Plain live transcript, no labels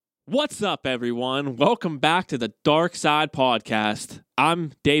What's up, everyone? Welcome back to the Dark Side Podcast.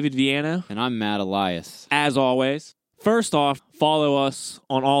 I'm David Viano. And I'm Matt Elias. As always, first off, follow us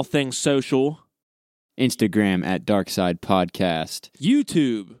on all things social. Instagram at Darkside Podcast.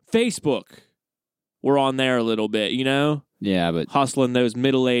 YouTube, Facebook. We're on there a little bit, you know? Yeah, but... Hustling those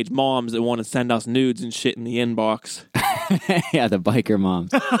middle-aged moms that want to send us nudes and shit in the inbox. Yeah, the biker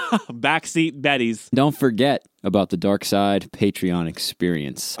moms. Backseat Betties. Don't forget about the Darkside Patreon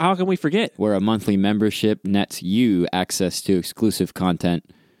experience, How can we forget? where a monthly membership nets you access to exclusive content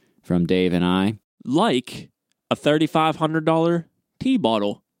from Dave and I. Like a $3,500 tea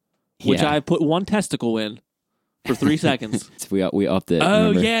bottle, which Yeah. I put one testicle in for 3 seconds. We upped it. Oh,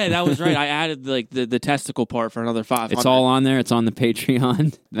 remember? yeah, that was right. I added the testicle part for another $500. It's all on there. It's on the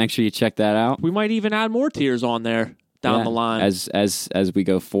Patreon. Make sure you check that out. We might even add more tiers on there down Yeah, the line. As we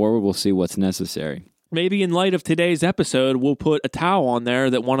go forward, we'll see what's necessary. Maybe in light of today's episode, we'll put a towel on there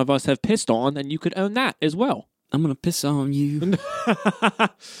that one of us have pissed on, and you could own that as well. I'm going to piss on you.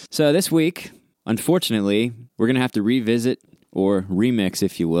 So this week, unfortunately, we're going to have to revisit or remix,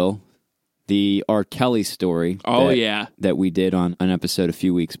 if you will, the R. Kelly story that we did on an episode a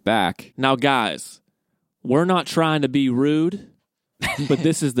few weeks back. Now, guys, we're not trying to be rude, but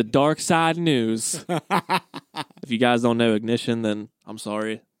this is the dark side news. If you guys don't know Ignition, then I'm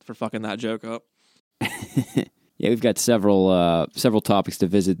sorry for fucking that joke up. Yeah, we've got several topics to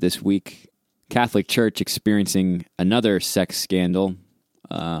visit this week. Catholic Church experiencing another sex scandal.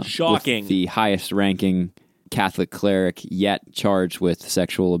 Shocking. With the highest ranking Catholic cleric yet charged with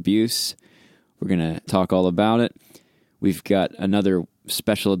sexual abuse. We're going to talk all about it. We've got another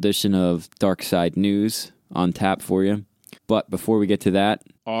special edition of Dark Side News on tap for you. But before we get to that...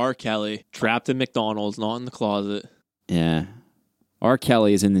 R. Kelly, trapped in McDonald's, not in the closet. Yeah. R.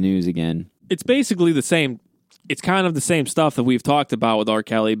 Kelly is in the news again. It's basically the same. It's kind of the same stuff that we've talked about with R.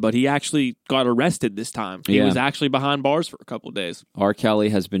 Kelly, but he actually got arrested this time. He was actually behind bars for a couple of days. R. Kelly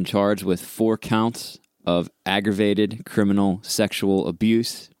has been charged with 4 counts of aggravated criminal sexual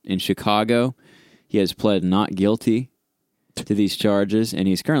abuse in Chicago. He has pled not guilty to these charges, and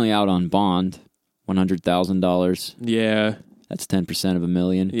he's currently out on bond, $100,000. Yeah. That's 10% of $1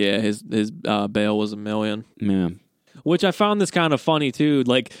 million. Yeah, his bail was $1 million. Yeah. Which I found this kind of funny, too.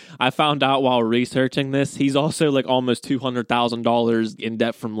 Like, I found out while researching this, he's also, like, almost $200,000 in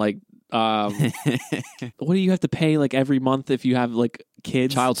debt from, like, what do you have to pay, like, every month if you have, like,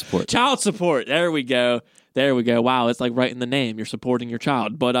 kids? Child support. Child support. There we go. Wow, it's like right in the name. You're supporting your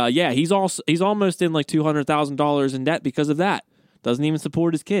child. But, yeah, he's almost in, like, $200,000 in debt because of that. Doesn't even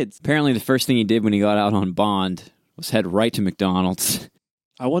support his kids. Apparently, the first thing he did when he got out on bond was head right to McDonald's.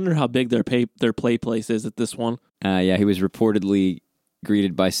 I wonder how big their play place is at this one. Yeah, he was reportedly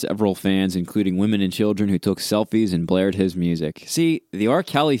greeted by several fans, including women and children who took selfies and blared his music. See, the R.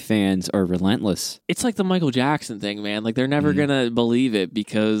 Kelly fans are relentless. It's like the Michael Jackson thing, man. Like, they're never going to believe it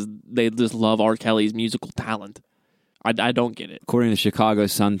because they just love R. Kelly's musical talent. I don't get it. According to the Chicago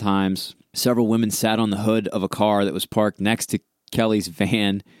Sun-Times, several women sat on the hood of a car that was parked next to Kelly's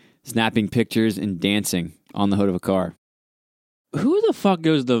van, snapping pictures and dancing on the hood of a car. Who the fuck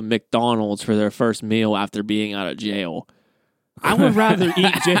goes to McDonald's for their first meal after being out of jail? I would rather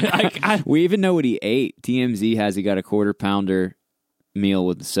eat... We even know what he ate. TMZ has he got a quarter-pounder meal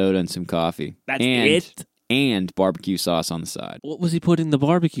with soda and some coffee. That's it? And barbecue sauce on the side. What was he putting the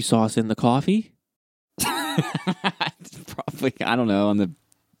barbecue sauce in? The coffee? Probably, I don't know, on the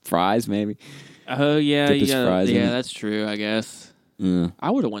fries maybe. Oh, yeah. Dip his fries in it. That's true, I guess. Mm. I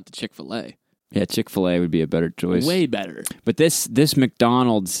would have went to Chick-fil-A. Yeah, Chick-fil-A would be a better choice. Way better. But this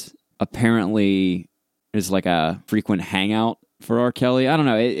McDonald's apparently is like a frequent hangout for R. Kelly. I don't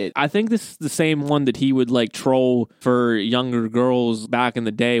know. I think this is the same one that he would like troll for younger girls back in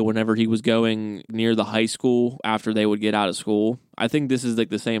the day whenever he was going near the high school after they would get out of school. I think this is like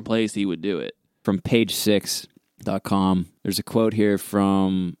the same place he would do it. From page6.com, there's a quote here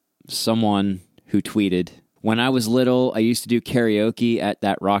from someone who tweeted, "When I was little, I used to do karaoke at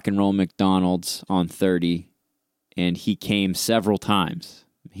that rock and roll McDonald's on 30, and he came several times."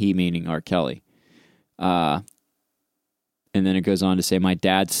 He meaning R. Kelly. And then it goes on to say, "My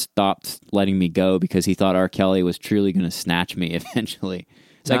dad stopped letting me go because he thought R. Kelly was truly going to snatch me eventually."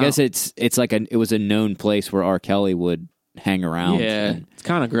 So I guess it's like it was a known place where R. Kelly would hang around. Yeah, it's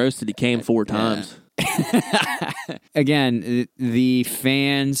kind of gross that he came 4 times. Again, the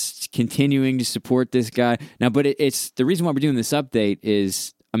fans continuing to support this guy now, but it's the reason why we're doing this update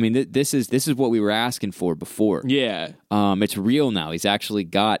is, I mean, this is what we were asking for before. Yeah, it's real now. He's actually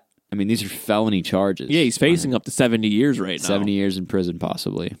got. I mean, these are felony charges. Yeah, he's facing up to 70 years right now. 70 years in prison,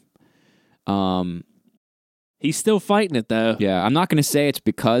 possibly. He's still fighting it, though. Yeah, I'm not going to say it's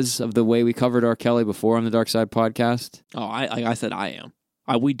because of the way we covered R. Kelly before on the Dark Side podcast. Oh, like I said, I am.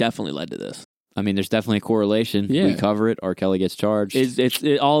 We definitely led to this. I mean, there's definitely a correlation. Yeah. We cover it. R. Kelly gets charged.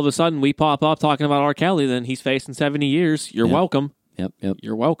 All of a sudden we pop up talking about R. Kelly, then he's facing 70 years. You're welcome. Yep.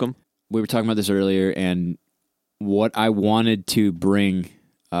 You're welcome. We were talking about this earlier, and what I wanted to bring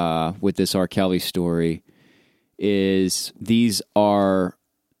with this R. Kelly story is these are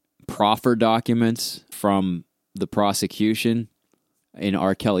proffer documents from the prosecution in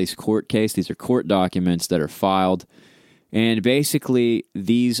R. Kelly's court case. These are court documents that are filed. And basically,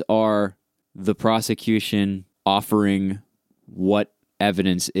 these are the prosecution offering what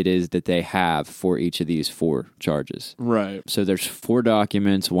evidence it is that they have for each of these 4 charges. Right. So there's 4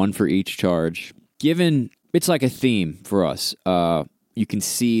 documents, one for each charge. Given, it's like a theme for us. You can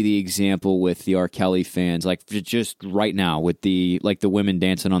see the example with the R. Kelly fans, like just right now with the women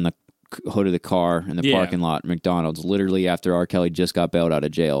dancing on the hood of the car in the parking lot at McDonald's, literally after R. Kelly just got bailed out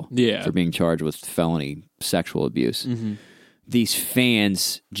of jail for being charged with felony sexual abuse. Mm-hmm. These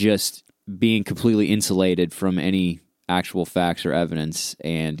fans just being completely insulated from any actual facts or evidence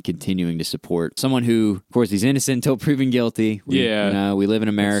and continuing to support someone who, of course, he's innocent until proven guilty. We live in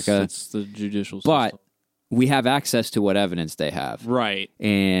America. It's the judicial system. But we have access to what evidence they have. Right.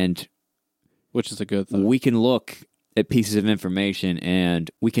 And which is a good thing. We can look at pieces of information and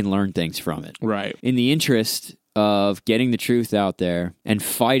we can learn things from it. Right. In the interest of getting the truth out there and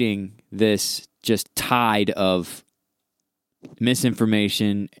fighting this just tide of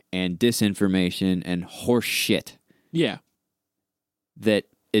misinformation and disinformation and horse shit that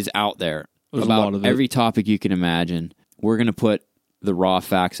is out there. There's about every topic you can imagine. We're going to put the raw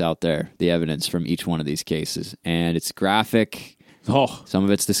facts out there, the evidence from each one of these cases. And it's graphic. Some of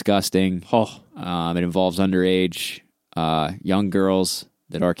it's disgusting. It involves underage young girls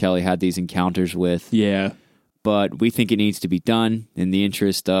that R. Kelly had these encounters with. Yeah. But we think it needs to be done in the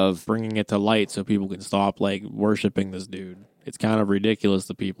interest of bringing it to light so people can stop like worshiping this dude. It's kind of ridiculous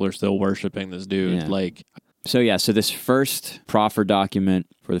that people are still worshiping this dude. Yeah. So this first proffer document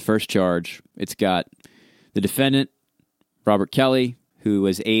for the first charge, it's got the defendant, Robert Kelly, who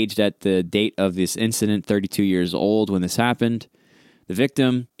was aged at the date of this incident, 32 years old when this happened. The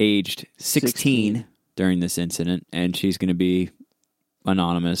victim, aged 16 during this incident, and she's going to be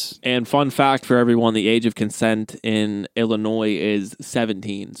anonymous. And fun fact for everyone, the age of consent in Illinois is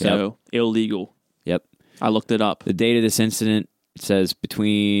 17, so illegal. Yep. I looked it up. The date of this incident, it says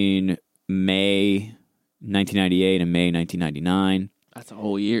between May 1998 and May 1999. That's a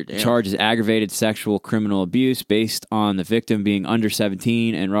whole year, damn. Charge is aggravated sexual criminal abuse based on the victim being under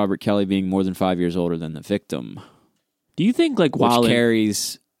 17 and Robert Kelly being more than 5 years older than the victim. Do you think which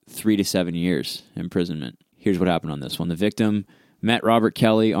carries 3 to 7 years imprisonment? Here's what happened on this one. The victim met Robert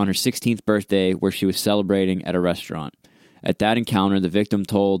Kelly on her 16th birthday where she was celebrating at a restaurant. At that encounter, the victim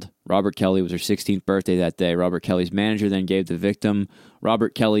told Robert Kelly it was her 16th birthday that day. Robert Kelly's manager then gave the victim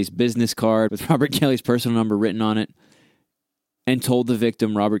Robert Kelly's business card with Robert Kelly's personal number written on it and told the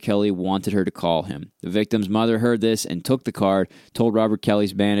victim Robert Kelly wanted her to call him. The victim's mother heard this and took the card, told Robert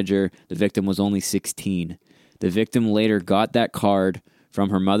Kelly's manager the victim was only 16. The victim later got that card from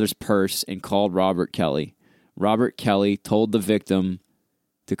her mother's purse and called Robert Kelly. Robert Kelly told the victim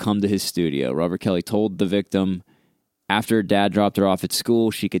to come to his studio. Robert Kelly told the victim after her dad dropped her off at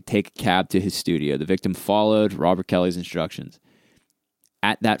school, she could take a cab to his studio. The victim followed Robert Kelly's instructions.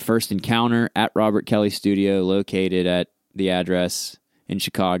 At that first encounter at Robert Kelly's studio, located at the address in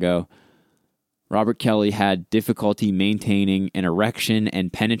Chicago, Robert Kelly had difficulty maintaining an erection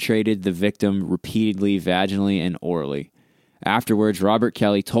and penetrated the victim repeatedly, vaginally, and orally. Afterwards, Robert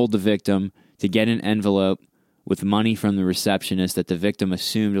Kelly told the victim to get an envelope with money from the receptionist that the victim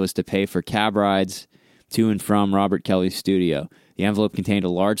assumed was to pay for cab rides to and from Robert Kelly's studio. The envelope contained a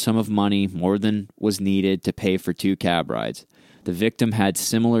large sum of money, more than was needed to pay for 2 cab rides. The victim had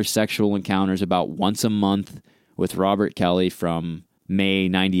similar sexual encounters about once a month with Robert Kelly from May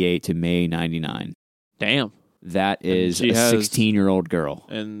 98 to May 99. Damn. That is a 16-year-old girl.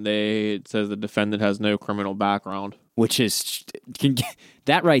 And it says the defendant has no criminal background. Which is,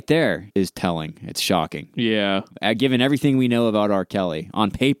 that right there is telling. It's shocking. Yeah. Given everything we know about R. Kelly,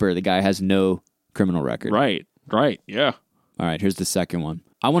 on paper, the guy has no criminal record. Right, yeah. All right, here's the second one.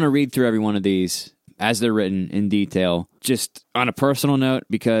 I want to read through every one of these as they're written in detail, just on a personal note,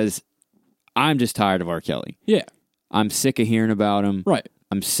 because I'm just tired of R. Kelly. Yeah. I'm sick of hearing about him. Right.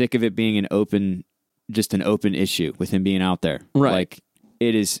 I'm sick of it being an open issue with him being out there. Right. Like,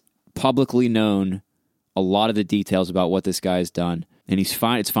 it is publicly known a lot of the details about what this guy has done, and it's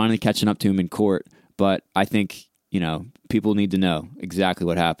finally catching up to him in court, but I think people need to know exactly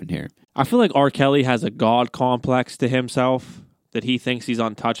what happened here. I feel like R. Kelly has a God complex to himself that he thinks he's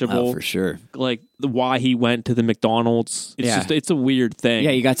untouchable. Oh, for sure. Like why he went to the McDonald's. It's a weird thing.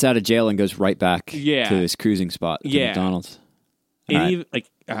 Yeah, he gets out of jail and goes right back to Yeah. his cruising spot at McDonald's. And even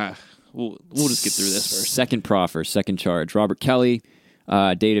we'll just get through this first. Second proffer, second charge. Robert Kelly,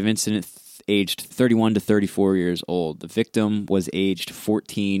 date of incident, aged 31 to 34 years old. The victim was aged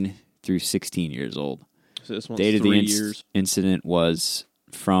 14 through 16 years old. So this one's Date of 3 the years. incident was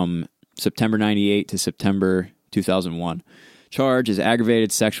from September 98 to September 2001. Charge is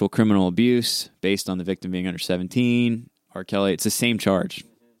aggravated sexual criminal abuse based on the victim being under 17. R. Kelly, it's the same charge.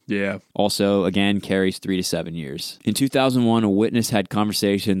 Yeah. Also, again, carries 3 to 7 years. In 2001, a witness had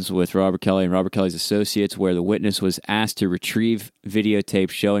conversations with Robert Kelly and Robert Kelly's associates where the witness was asked to retrieve videotape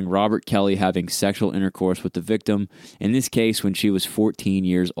showing Robert Kelly having sexual intercourse with the victim, in this case when she was 14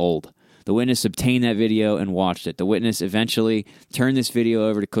 years old. The witness obtained that video and watched it. The witness eventually turned this video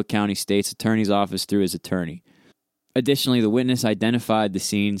over to Cook County State's Attorney's Office through his attorney. Additionally, the witness identified the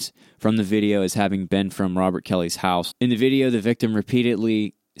scenes from the video as having been from Robert Kelly's house. In the video, the victim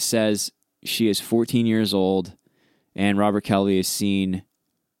repeatedly says she is 14 years old, and Robert Kelly is seen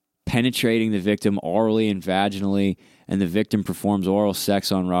penetrating the victim orally and vaginally, and the victim performs oral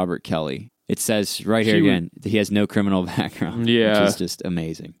sex on Robert Kelly. It says right here again that he has no criminal background, which is just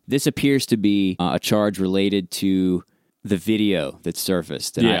amazing. This appears to be a charge related to the video that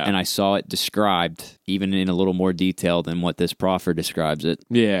surfaced, and I saw it described even in a little more detail than what this proffer describes it.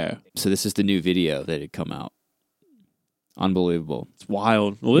 Yeah. So this is the new video that had come out. Unbelievable. It's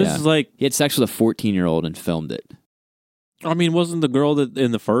wild. Well, this is like... He had sex with a 14-year-old and filmed it. I mean, wasn't the girl that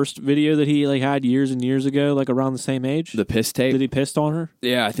in the first video that he had years and years ago, around the same age? The piss tape? Did he pissed on her?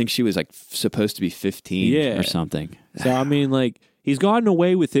 Yeah, I think she was supposed to be 15 or something. So, I mean, he's gotten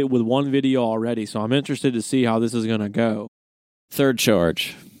away with it with one video already, so I'm interested to see how this is going to go. Third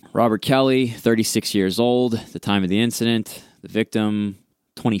charge. Robert Kelly, 36 years old at the time of the incident. The victim,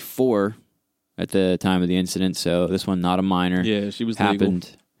 24 at the time of the incident, so this one not a minor. Yeah, she was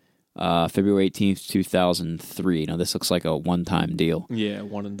happened February 18th, 2003. Now, this looks like a one-time deal. Yeah,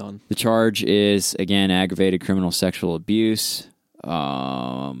 one and done. The charge is, again, aggravated criminal sexual abuse,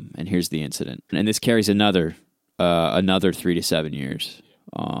 and here's the incident. And this carries another 3 to 7 years.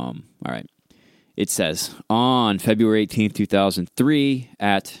 All right. It says, on February 18th, 2003,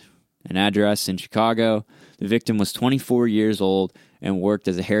 at an address in Chicago, the victim was 24 years old and worked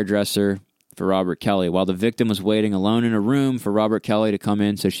as a hairdresser for Robert Kelly. While the victim was waiting alone in a room for Robert Kelly to come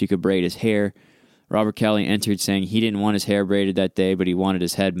in so she could braid his hair, Robert Kelly entered saying he didn't want his hair braided that day, but he wanted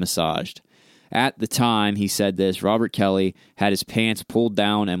his head massaged. At the time he said this, Robert Kelly had his pants pulled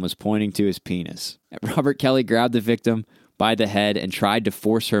down and was pointing to his penis. Robert Kelly grabbed the victim by the head and tried to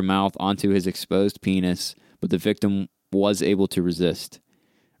force her mouth onto his exposed penis, but the victim was able to resist.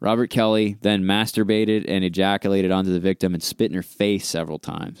 Robert Kelly then masturbated and ejaculated onto the victim and spit in her face several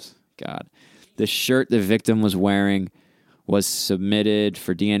times. God. The shirt the victim was wearing was submitted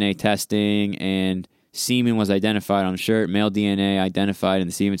for DNA testing, and semen was identified on the shirt. Male DNA identified, and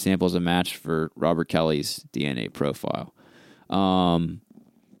the semen sample is a match for Robert Kelly's DNA profile. And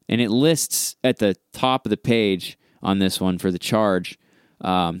it lists at the top of the page on this one for the charge,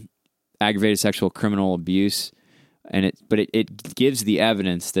 aggravated sexual criminal abuse, but it gives the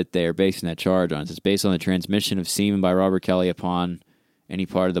evidence that they're basing that charge on. It's based on the transmission of semen by Robert Kelly upon any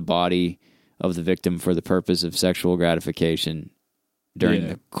part of the body of the victim for the purpose of sexual gratification during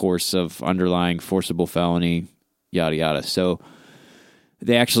the course of underlying forcible felony, yada yada. So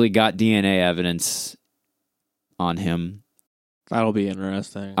they actually got DNA evidence on him. That'll be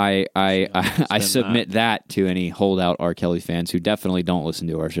interesting. I submit that to any holdout R. Kelly fans who definitely don't listen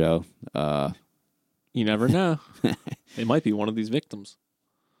to our show. You never know. It might be one of these victims.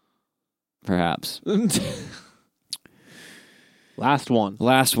 Perhaps. Last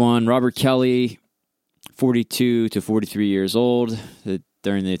one. Robert Kelly, 42 to 43 years old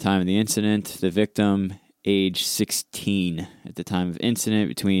during the time of the incident. The victim, age 16 at the time of incident,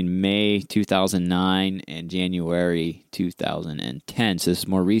 between May 2009 and January 2010. So this is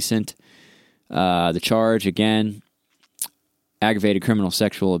more recent. The charge, again, aggravated criminal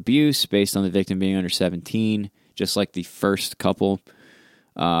sexual abuse based on the victim being under 17, just like the first couple.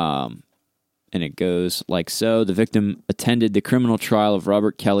 And it goes like so. The victim attended the criminal trial of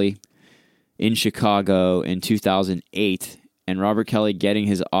Robert Kelly in Chicago in 2008, and Robert Kelly getting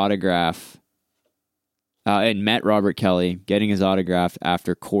his autograph, and met Robert Kelly getting his autograph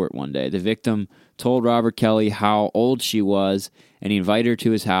after court one day. The victim told Robert Kelly how old she was, and he invited her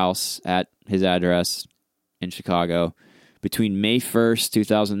to his house at his address in Chicago, Between May 1st,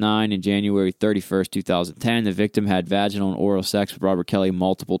 2009 and January 31st, 2010, the victim had vaginal and oral sex with Robert Kelly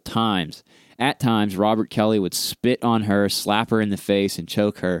multiple times. At times, Robert Kelly would spit on her, slap her in the face, and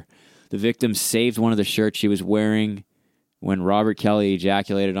choke her. The victim saved one of the shirts she was wearing when Robert Kelly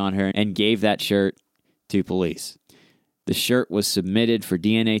ejaculated on her and gave that shirt to police. The shirt was submitted for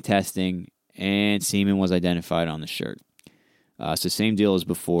DNA testing, and semen was identified on the shirt. So same deal as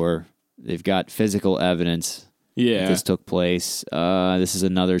before. They've got physical evidence that this took place. This is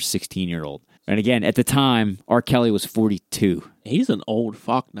another 16-year-old. And again, at the time, R. Kelly was 42. He's an old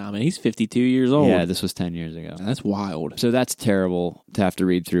fuck now, man. He's 52 years old. Yeah, this was 10 years ago. That's wild. So that's terrible to have to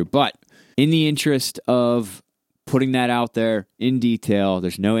read through. But in the interest of putting that out there in detail,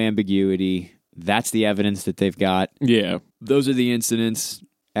 there's no ambiguity. That's the evidence that they've got. Yeah. Those are the incidents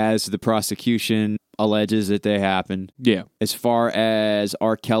as the prosecution alleges that they happened. Yeah. As far as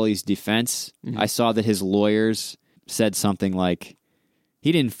R. Kelly's defense, I saw that his lawyers said something like,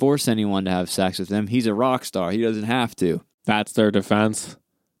 he didn't force anyone to have sex with him. He's a rock star. He doesn't have to. That's their defense?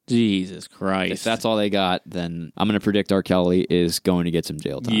 Jesus Christ. If that's all they got, then I'm going to predict R. Kelly is going to get some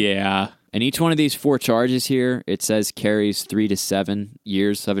jail time. Yeah. And each one of these 4 charges here, it says carries 3 to 7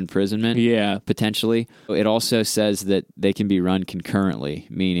 years of imprisonment. Yeah. Potentially. It also says that they can be run concurrently,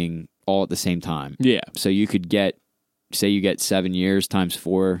 meaning all at the same time. Yeah. So you could get, say you get 7 years times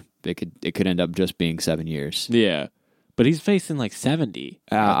 4, it could end up just being 7 years. Yeah. But he's facing like 70.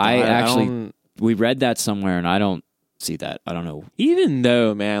 We read that somewhere and I don't see that. I don't know. Even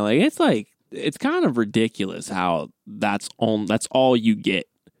though, man, it's kind of ridiculous how that's all you get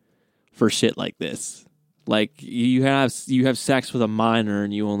for shit like this. Like you have sex with a minor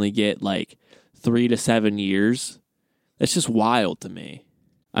and you only get like 3 to 7 years. That's just wild to me.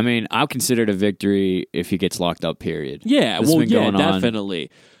 I mean, I'll consider it a victory if he gets locked up, period. Yeah, definitely. On.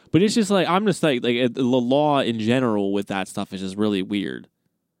 But it's just like, I'm just like the law in general with that stuff is just really weird.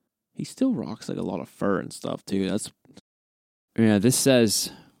 He still rocks like a lot of fur and stuff too. Yeah, this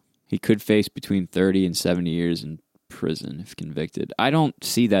says he could face between 30 and 70 years in prison if convicted. I don't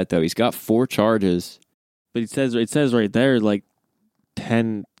see that though. He's got 4 charges. But it says right there like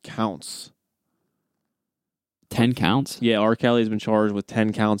 10 counts. 10 counts? Yeah, R. Kelly's been charged with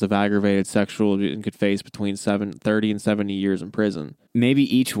 10 counts of aggravated sexual abuse and could face between 30 and 70 years in prison. Maybe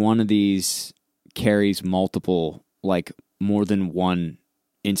each one of these carries multiple, like more than one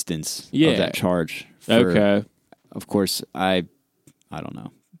instance of that charge. Okay. Of course, I don't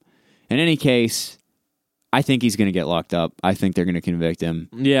know. In any case, I think he's going to get locked up. I think they're going to convict him.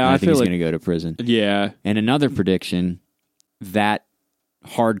 Yeah, I think he's going to go to prison. Yeah. And another prediction, that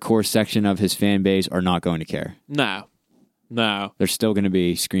hardcore section of his fan base are not going to care. No. They're still going to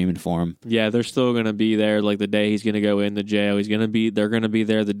be screaming for him. Yeah, they're still going to be there like the day he's going to go into jail. They're going to be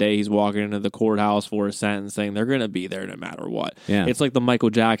there the day he's walking into the courthouse for a sentencing. They're going to be there no matter what. Yeah. It's like the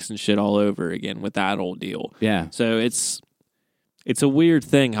Michael Jackson shit all over again with that old deal. Yeah. So it's a weird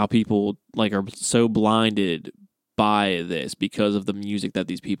thing how people like are so blinded by this because of the music that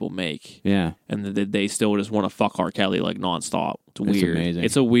these people make. Yeah. And that they still just want to fuck R. Kelly like nonstop. It's weird. Amazing.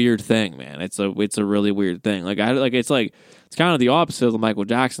 It's a weird thing, man. It's a really weird thing. It's kind of the opposite of the Michael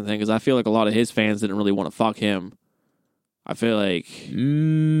Jackson thing because I feel like a lot of his fans didn't really want to fuck him. I feel like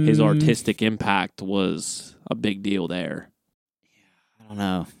his artistic impact was a big deal there. I don't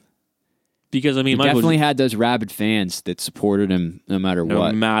know. Because I mean, he definitely had those rabid fans that supported him no matter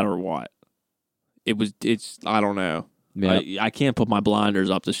what. No matter what. It's I don't know. Yep. I can't put my blinders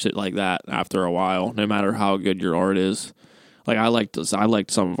up to shit like that after a while, no matter how good your art is. Like I liked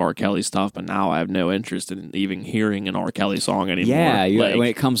some of R. Kelly stuff, but now I have no interest in even hearing an R. Kelly song anymore. Yeah, when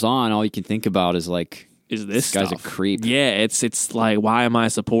it comes on, all you can think about is like, is this guy's stuff. A creep? Yeah, it's like, why am I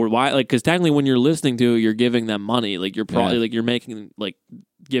support? Why because technically when you're listening to it, you're giving them money. Like you're probably like you're making like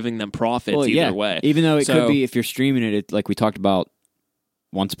giving them profits either way. Even though it could be if you're streaming it, like we talked about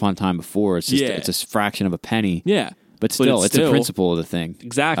once upon a time before, it's just it's a fraction of a penny. Yeah, but still, it's the principle of the thing.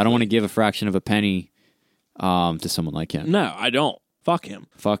 Exactly. I don't want to give a fraction of a penny to someone like him. No, I don't. Fuck him.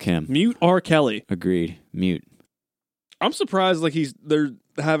 Fuck him. Mute R. Kelly. Agreed. Mute. I'm surprised like they're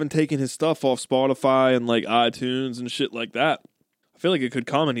haven't taken his stuff off Spotify and like iTunes and shit like that. I feel like it could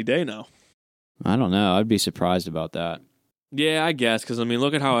come any day now. I don't know. I'd be surprised about that. Yeah, I guess because I mean,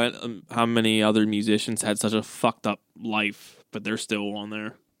 look at how many other musicians had such a fucked up life, but they're still on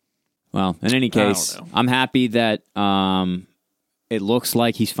there. Well, in any case, I'm happy that it looks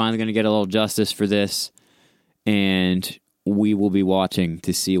like he's finally going to get a little justice for this, and we will be watching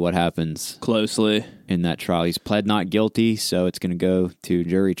to see what happens closely in that trial. He's pled not guilty, so it's going to go to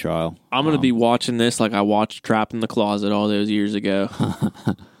jury trial. I'm going to be watching this like I watched Trapped in the Closet all those years ago.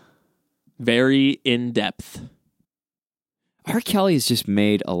 Very in depth. R. Kelly has just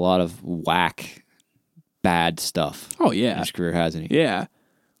made a lot of whack, bad stuff. Oh In yeah, his career, hasn't he? yeah.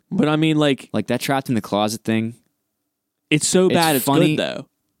 But I mean, like That Trapped in the Closet thing. it's so bad. It's funny. good though.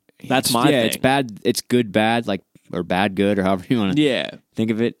 That's my thing. It's bad. It's good, bad, or bad, good, or however you want to Yeah. think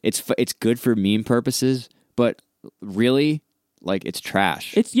of it. It's good for meme purposes, but really, it's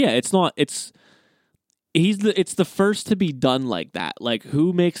trash. It's not. It's the first to be done like that. Like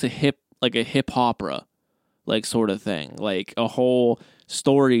who makes a hip opera, sort of thing, like a whole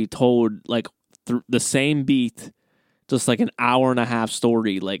story told the same beat, just like an hour and a half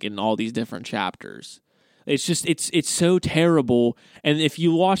story, like in all these different chapters. It's just it's so terrible. And if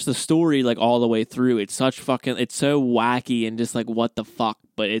you watch the story all the way through, it's so wacky and just what the fuck.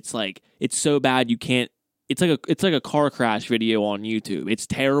 But it's so bad you can't. It's like a car crash video on YouTube. It's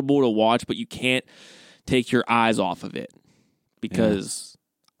terrible to watch, but you can't take your eyes off of it because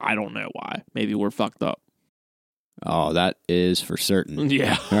I don't know why. Maybe we're fucked up. Oh, that is for certain.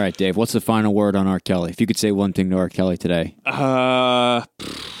 Yeah. All right, Dave. What's the final word on R. Kelly? If you could say one thing to R. Kelly today.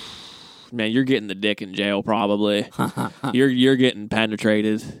 Man, you're getting the dick in jail probably. You're getting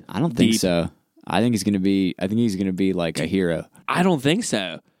penetrated. I don't think deep. so. I think he's gonna be like a hero. I don't think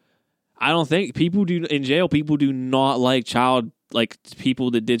so. I don't think people in jail. People do not like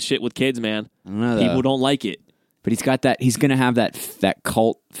people that did shit with kids. Man, I don't know. People don't like it. But he's got that. He's gonna have that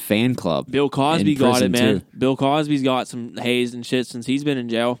cult fan club. Bill Cosby got it, prison, man. too. Bill Cosby's got some haze and shit since he's been in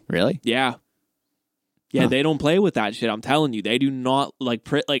jail. Really? Yeah. Yeah, Huh. They don't play with that shit. I'm telling you, they do not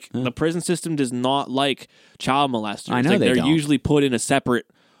the prison system does not like child molesters. I know they they're don't. usually put in a separate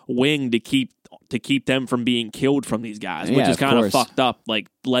wing to keep them from being killed from these guys, which Yeah, is of kind of course. fucked up.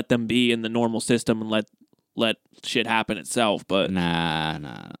 Let them be in the normal system and let shit happen itself. But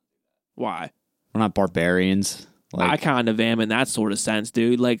Nah. why? We're not barbarians. I kind of am in that sort of sense,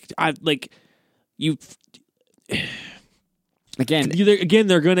 dude. You. Again,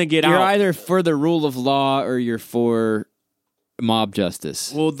 They're gonna get you're out. either for the rule of law or you're for mob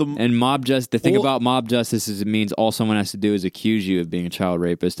justice. Well, The thing about mob justice is it means all someone has to do is accuse you of being a child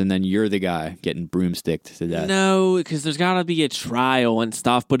rapist, and then you're the guy getting broomsticked to death. No, because there's got to be a trial and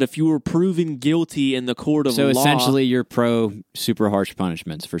stuff. But if you were proven guilty in the court of law, Essentially, you're pro super harsh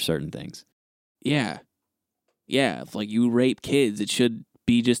punishments for certain things. yeah, if you rape kids, it should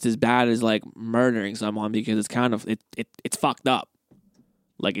be just as bad as murdering someone because it's kind of it's fucked up.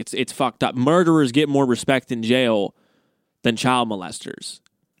 It's fucked up. Murderers get more respect in jail than child molesters.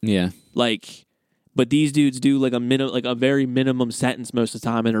 Yeah. But these dudes do a very minimum sentence most of the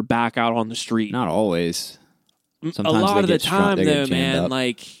time and are back out on the street. Not always. Sometimes a lot they of the get time, they get though, jammed man.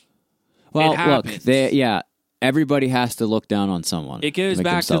 up. Well, it happens. everybody has to look down on someone. It goes make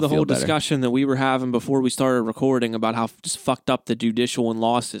back to themselves the whole feel better. discussion that we were having before we started recording about how just fucked up the judicial and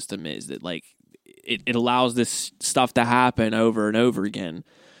law system is. That it allows this stuff to happen over and over again,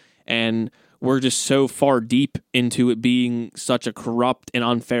 and we're just so far deep into it being such a corrupt and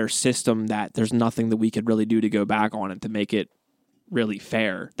unfair system that there's nothing that we could really do to go back on it to make it really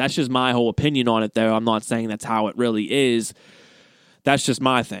fair. That's just my whole opinion on it, though. I'm not saying that's how it really is. That's just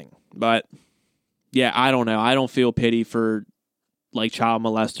my thing. But yeah, I don't know. I don't feel pity for child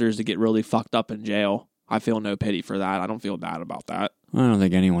molesters to get really fucked up in jail. I feel no pity for that. I don't feel bad about that. I don't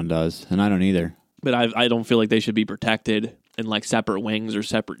think anyone does, and I don't either. But I don't feel like they should be protected in separate wings or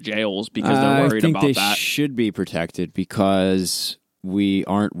separate jails because they're worried about that. I think they should be protected because we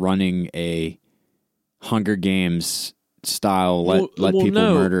aren't running a Hunger Games style let people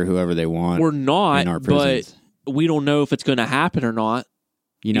murder whoever they want. We're not, in our prisons. but we don't know if it's going to happen or not.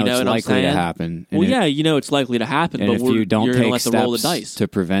 It's likely to happen. And it's likely to happen. And but if you don't you're take gonna let them roll the steps dice to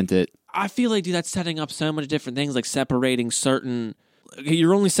prevent it, I feel like, dude, that's setting up so much different things, separating certain.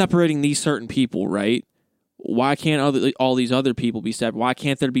 You're only separating these certain people, right? Why can't all these other people be separate? Why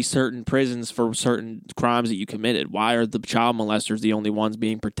can't there be certain prisons for certain crimes that you committed? Why are the child molesters the only ones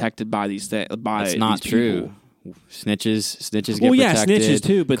being protected by these things? That's not true. Snitches get protected. Snitches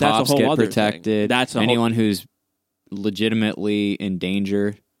too, but Cops that's a whole get other protected. thing. That's anyone who's legitimately in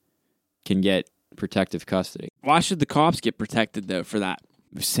danger can get protective custody. Why should the cops get protected though for that?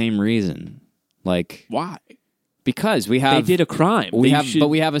 Same reason. Why? Because they did a crime. But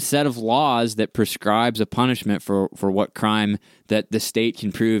we have a set of laws that prescribes a punishment for what crime that the state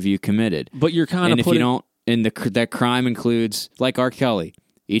can prove you committed. But you're kind of if you don't, and that crime includes R. Kelly.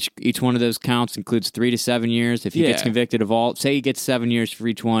 Each one of those counts includes 3 to 7 years. If he gets convicted of all, say he gets 7 years for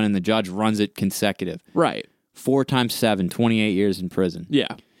each one, and the judge runs it consecutive. Right. 4 times 7, 28 years in prison.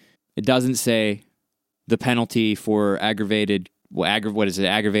 Yeah. It doesn't say the penalty for aggravated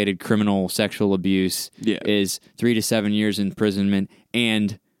criminal sexual abuse is 3 to 7 years imprisonment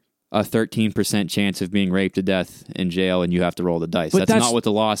and a 13% chance of being raped to death in jail, and you have to roll the dice. But That's not what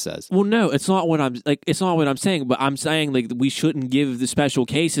the law says. Well, no, it's not what I'm saying. But I'm saying like we shouldn't give the special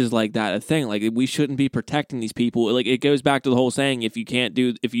cases like that a thing. Like we shouldn't be protecting these people. Like it goes back to the whole saying: if you can't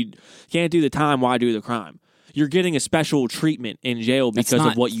do the time, why do the crime? You're getting a special treatment in jail because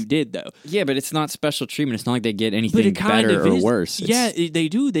of what you did, though. Yeah, but it's not special treatment. It's not like they get anything better or worse. They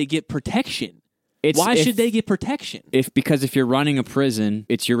do. They get protection. Why should they get protection? Because if you're running a prison,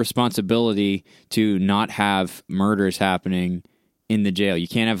 it's your responsibility to not have murders happening in the jail. You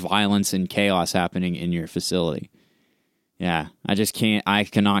can't have violence and chaos happening in your facility. Yeah, I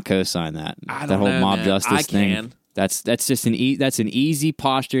cannot co-sign that. That whole mob justice thing. Can. That's just an easy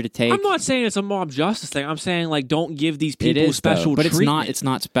posture to take. I'm not saying it's a mob justice thing. I'm saying like don't give these people special but treatment. It's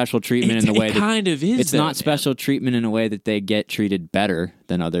not special treatment in the way it kind of is. It's not special treatment in a way that they get treated better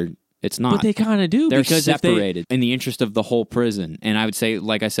than other. It's not. But they kind of do. They're because separated in the interest of the whole prison. And I would say,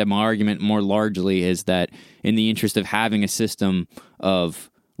 like I said, my argument more largely is that in the interest of having a system of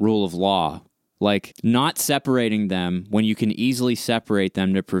rule of law, like not separating them when you can easily separate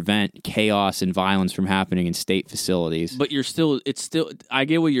them to prevent chaos and violence from happening in state facilities. But I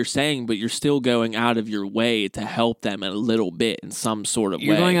get what you're saying, but you're still going out of your way to help them a little bit in some sort of way.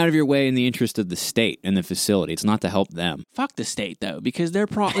 You're going out of your way in the interest of the state and the facility. It's not to help them. Fuck the state, though, because they're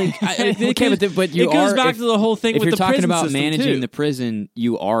probably... but it goes back to the whole thing with the prison system, if you're talking about managing too. the prison,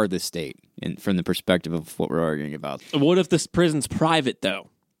 you are the state from the perspective of what we're arguing about. What if this prison's private, though?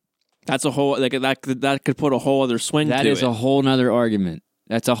 That's a whole that could put a whole other swing to it. That is a whole nother argument.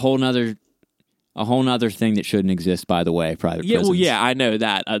 That's a whole nother thing that shouldn't exist, by the way, private prisons. Well, yeah, I know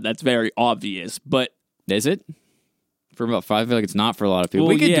that. That's very obvious, but... Is it? For about 5, I feel like it's not for a lot of people.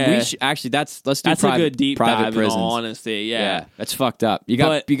 Well, let's do that's private, a good deep private dive prisons. in all honesty, yeah. That's fucked up. You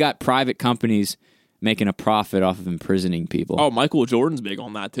got private companies making a profit off of imprisoning people. Oh, Michael Jordan's big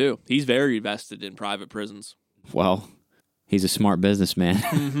on that, too. He's very vested in private prisons. Well, he's a smart businessman.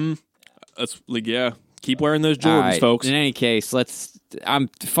 Mm-hmm. That's yeah. Keep wearing those Jordans, folks. In any case,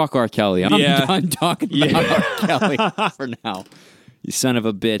 fuck R. Kelly. I'm done talking about R. Kelly for now. You son of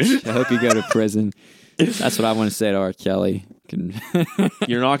a bitch. I hope you go to prison. That's what I want to say to R. Kelly.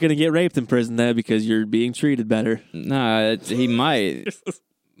 You're not going to get raped in prison, though, because you're being treated better. No, he might.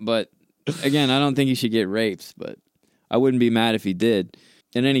 But again, I don't think he should get raped. But I wouldn't be mad if he did.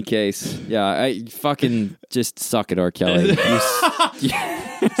 In any case, yeah, I fucking just suck at R. Kelly.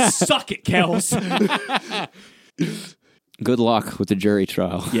 Suck it, Kels. Good luck with the jury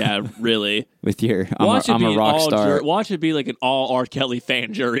trial. Yeah, really. With your, I'm a rock star. Watch it be like an all R. Kelly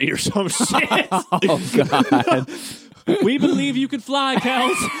fan jury or some shit. Oh, God. We believe you can fly,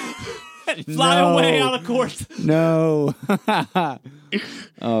 Kels. Fly away out of court. No.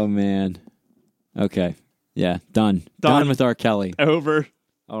 Oh, man. Okay. Yeah, done. Done with R. Kelly. Over.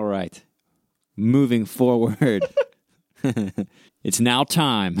 All right. Moving forward. It's now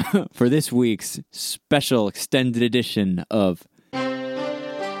time for this week's special extended edition of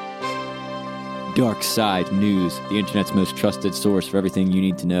Dark Side News, the internet's most trusted source for everything you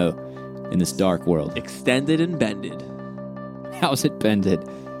need to know in this dark world. Extended and bended. How's it bended?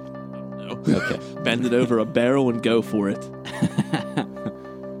 No. Okay. Bend it over a barrel and go for it.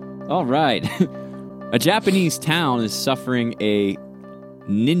 All right. A Japanese town is suffering a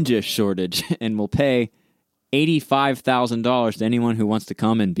ninja shortage and will pay $85,000 to anyone who wants to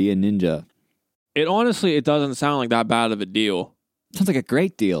come and be a ninja. It doesn't sound like that bad of a deal. Sounds like a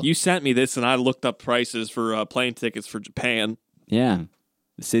great deal. You sent me this and I looked up prices for plane tickets for Japan. Yeah.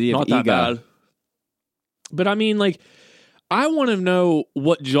 The city of Not Iga. that bad. But I mean, like, I want to know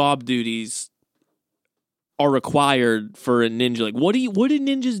what job duties are required for a ninja. Like, what do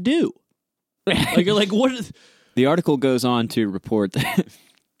ninjas do? like what is... The article goes on to report that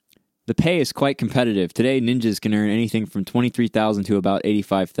the pay is quite competitive. Today, ninjas can earn anything from $23,000 to about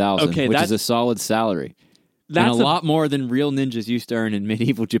 $85,000, which is a solid salary. That's and a lot more than real ninjas used to earn in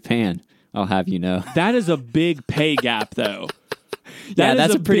medieval Japan, I'll have you know. That is a big pay gap, though.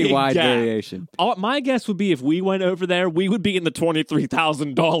 That's a pretty wide variation. My guess would be if we went over there, we would be in the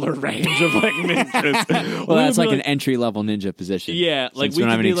 $23,000 range of like ninjas. Well, that's like an entry-level ninja position. Yeah, like we don't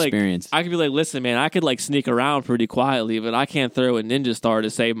have could any be experience. I could be like, listen, man, I could like sneak around pretty quietly, but I can't throw a ninja star to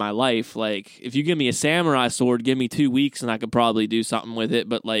save my life. Like, if you give me a samurai sword, give me 2 weeks, and I could probably do something with it.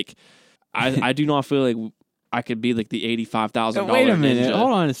 But like, I do not feel like I could be like the $85,000. Wait a minute, ninja.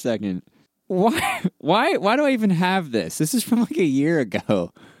 Hold on a second. Why do I even have this? This is from like a year ago.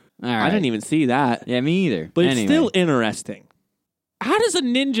 All right. I didn't even see that. Yeah, me either. But it's still interesting. How does a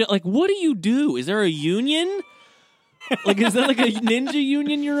ninja, like, what do you do? Is there a union? Like, is there like a ninja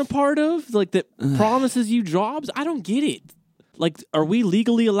union you're a part of? Like, that promises you jobs? I don't get it. Like, are we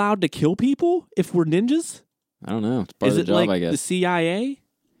legally allowed to kill people if we're ninjas? I don't know. It's part Is of it the job, like I guess. the CIA?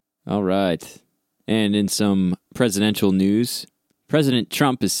 All right. And in some presidential news, President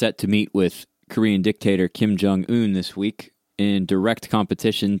Trump is set to meet with Korean dictator Kim Jong-un this week in direct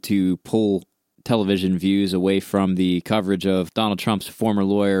competition to pull television views away from the coverage of Donald Trump's former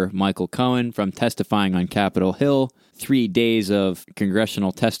lawyer, Michael Cohen, from testifying on Capitol Hill. 3 days of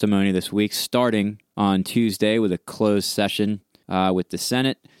congressional testimony this week, starting on Tuesday with a closed session with the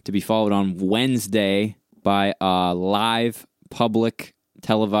Senate, to be followed on Wednesday by a live public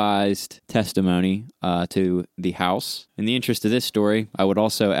televised testimony to the House. In the interest of this story, I would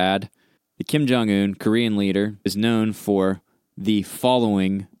also add that Kim Jong-un, Korean leader, is known for the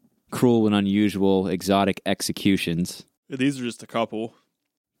following cruel and unusual exotic executions. These are just a couple.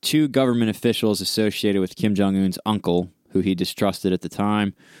 2 government officials associated with Kim Jong-un's uncle, who he distrusted at the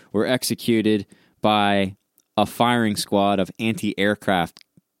time, were executed by a firing squad of anti-aircraft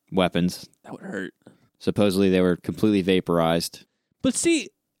weapons. That would hurt. Supposedly they were completely vaporized. But see,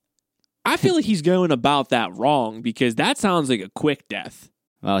 I feel like he's going about that wrong because that sounds like a quick death.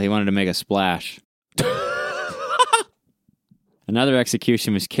 Well, he wanted to make a splash. Another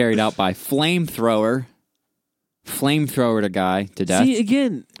execution was carried out by flamethrower. Flamethrowered a guy to death. See,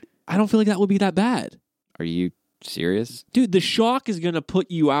 again, I don't feel like that would be that bad. Are you serious? Dude, the shock is going to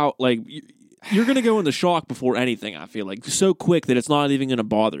put you out. Like, you're going to go into shock before anything, I feel like. So quick that it's not even going to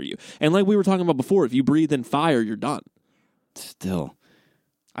bother you. And like we were talking about before, if you breathe in fire, you're done. Still.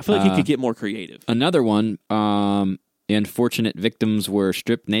 I feel like he could get more creative. Another one, the unfortunate victims were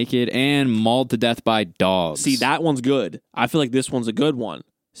stripped naked and mauled to death by dogs. See, that one's good. I feel like this one's a good one.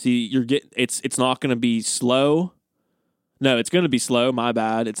 See, it's not going to be slow. No, it's going to be slow. My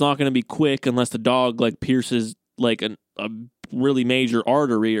bad. It's not going to be quick unless the dog like pierces like a really major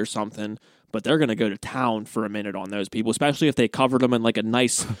artery or something. But they're going to go to town for a minute on those people, especially if they covered them in like a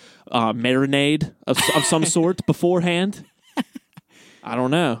nice marinade of some sort beforehand. I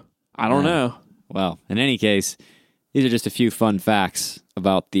don't know. Well, in any case, these are just a few fun facts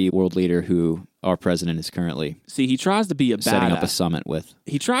about the world leader who our president is currently See, he tries to be a setting badass. up a summit with.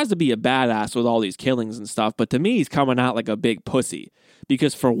 He tries to be a badass with all these killings and stuff, but to me, he's coming out like a big pussy.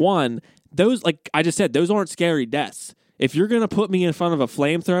 Because for one, those, like I just said, those aren't scary deaths. If you're going to put me in front of a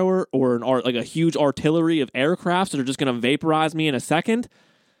flamethrower or like a huge artillery of aircrafts that are just going to vaporize me in a second,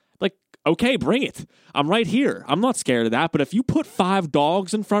 like, okay, bring it. I'm right here. I'm not scared of that. But if you put 5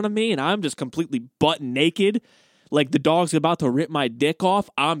 dogs in front of me and I'm just completely butt naked, like the dog's about to rip my dick off,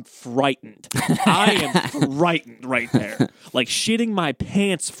 I'm frightened. I am frightened right there. Like shitting my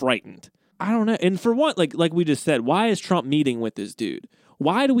pants frightened. I don't know. And for what, like we just said, why is Trump meeting with this dude?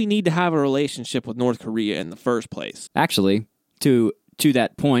 Why do we need to have a relationship with North Korea in the first place? Actually, to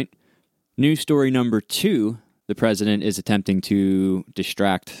that point, news story number 2, the president is attempting to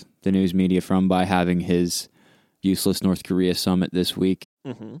distract the news media from by having his useless North Korea summit this week.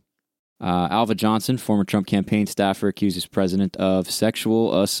 Mm-hmm. Alva Johnson, former Trump campaign staffer, accuses president of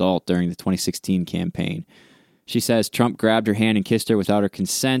sexual assault during the 2016 campaign. She says Trump grabbed her hand and kissed her without her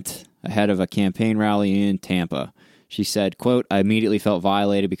consent ahead of a campaign rally in Tampa. She said, quote, "I immediately felt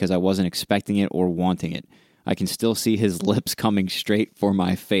violated because I wasn't expecting it or wanting it. I can still see his lips coming straight for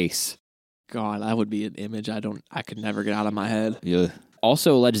my face." God, that would be an image I could never get out of my head. Yeah.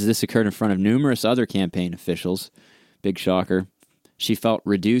 Also alleges this occurred in front of numerous other campaign officials. Big shocker. She felt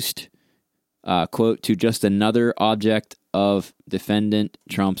reduced, quote, to just another object of defendant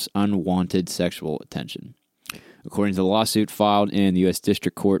Trump's unwanted sexual attention, according to the lawsuit filed in the U.S.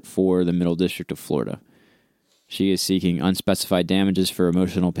 District Court for the Middle District of Florida. She is seeking unspecified damages for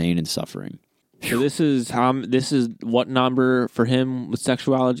emotional pain and suffering. So this is what number for him with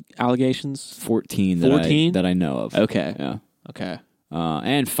sexual allegations? 14 14? that I know of. Okay. Yeah. Okay.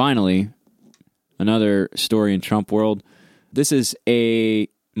 And finally, another story in Trump world. This is a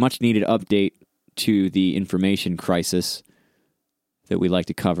much-needed update to the information crisis that we like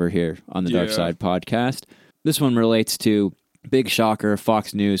to cover here on the Dark Side podcast. This one relates to, big shocker,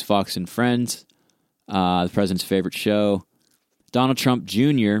 Fox News, Fox and Friends, the president's favorite show. Donald Trump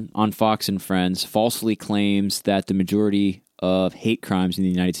Jr. on Fox and Friends falsely claims that the majority of hate crimes in the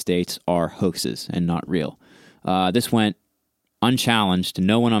United States are hoaxes and not real. This went unchallenged.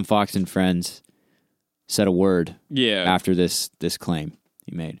 No one on Fox and Friends said a word after this claim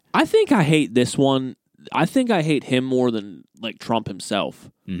he made. I think I hate this one. I think I hate him more than like Trump himself.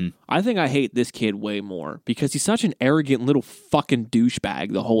 Mm-hmm. I think I hate this kid way more because he's such an arrogant little fucking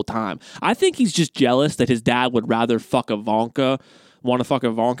douchebag the whole time. I think he's just jealous that his dad would rather want to fuck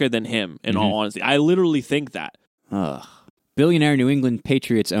Ivanka than him, in all honesty. I literally think that. Ugh. Billionaire New England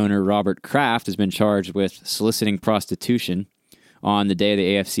Patriots owner Robert Kraft has been charged with soliciting prostitution on the day of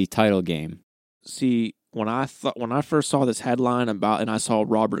the AFC title game. See, when I first saw this headline about, and I saw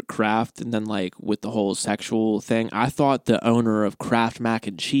Robert Kraft, and then like with the whole sexual thing, I thought the owner of Kraft Mac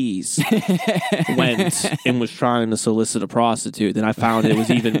and Cheese went and was trying to solicit a prostitute. Then I found it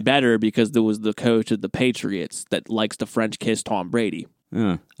was even better because there was the coach of the Patriots that likes to French kiss Tom Brady.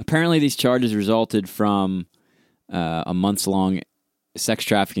 Apparently, these charges resulted from a months-long sex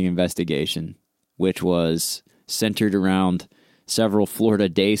trafficking investigation, which was centered around several Florida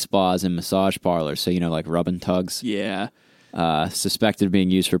day spas and massage parlors. So, like rub and tugs. Yeah. Suspected of being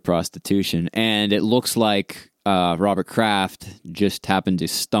used for prostitution. And it looks like Robert Kraft just happened to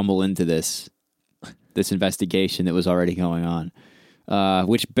stumble into this investigation that was already going on.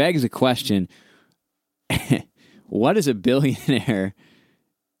 Which begs a question. What does a billionaire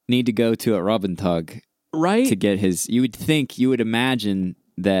need to go to a rub and tug? Right? To get you would imagine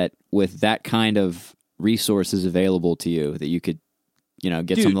that with that kind of resources available to you that you could,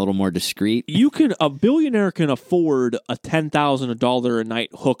 get something a little more discreet. A billionaire can afford a $10,000 a night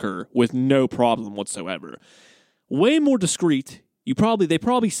hooker with no problem whatsoever. Way more discreet. They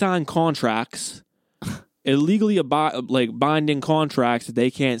probably sign contracts, illegally binding contracts that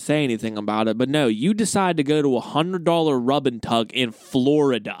they can't say anything about it. But no, you decide to go to a $100 rub and tug in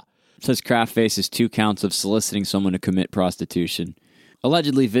Florida. It says Kraft faces 2 counts of soliciting someone to commit prostitution.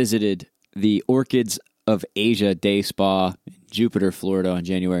 Allegedly visited the Orchids of Asia Day Spa in Jupiter, Florida on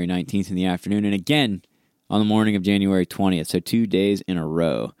January 19th in the afternoon, and again on the morning of January 20th, so 2 days in a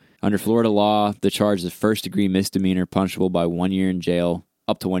row. Under Florida law, the charge is a first-degree misdemeanor punishable by 1 year in jail,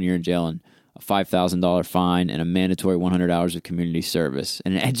 up to 1 year in jail, and a $5,000 fine, and a mandatory 100 hours of community service,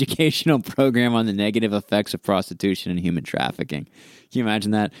 and an educational program on the negative effects of prostitution and human trafficking. Can you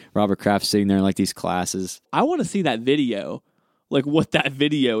imagine that? Robert Kraft sitting there in like these classes. I want to see that video. Like what that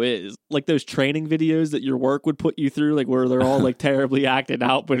video is. Like those training videos that your work would put you through, like where they're all like terribly acted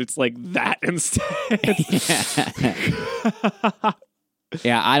out, but it's like that instead.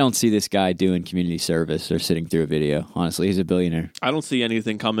 Yeah, I don't see this guy doing community service or sitting through a video. Honestly, he's a billionaire. I don't see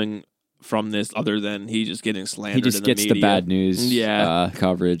anything coming from this other than he just getting slandered. He just gets the bad news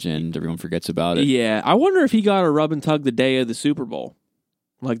coverage and everyone forgets about it. Yeah, I wonder if he got a rub and tug the day of the Super Bowl,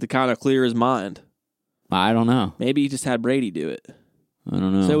 like to kind of clear his mind. I don't know. Maybe he just had Brady do it. I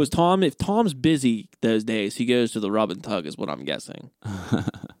don't know. So it was Tom. If Tom's busy those days, he goes to the rub and tug is what I'm guessing.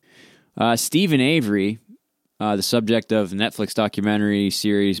 Stephen Avery, the subject of the Netflix documentary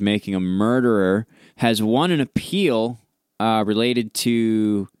series Making a Murderer, has won an appeal related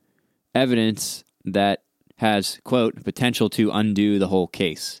to evidence that has, quote, potential to undo the whole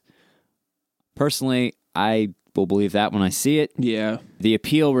case. Personally, I will believe that when I see it. Yeah. The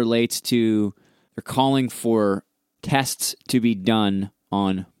appeal relates to they're calling for tests to be done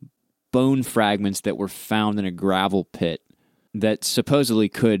on bone fragments that were found in a gravel pit that supposedly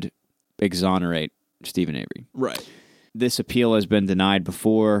could exonerate Stephen Avery. Right. This appeal has been denied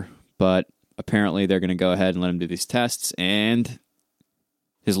before, but apparently they're going to go ahead and let him do these tests, and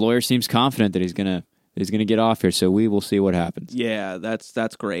his lawyer seems confident that he's going to get off here, so we will see what happens. Yeah,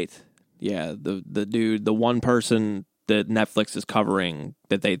 that's great. Yeah, the dude, the one person that Netflix is covering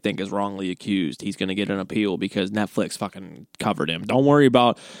that they think is wrongly accused, he's going to get an appeal because Netflix fucking covered him. Don't worry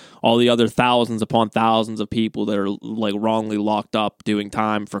about all the other thousands upon thousands of people that are like wrongly locked up doing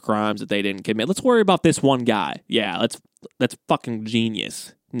time for crimes that they didn't commit. Let's worry about this one guy. Yeah, that's fucking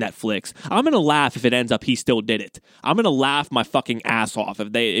genius. Netflix. I'm going to laugh if it ends up he still did it. I'm going to laugh my fucking ass off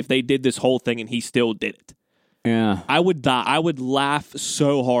if they did this whole thing and he still did it. Yeah. I would die. I would laugh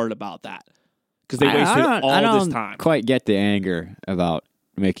so hard about that. Because they wasted all this time. I don't quite get the anger about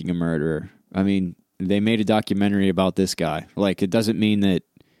Making a Murderer. I mean, they made a documentary about this guy. Like, it doesn't mean that,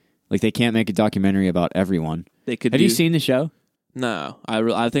 like, they can't make a documentary about everyone. They could. Have you seen the show? No,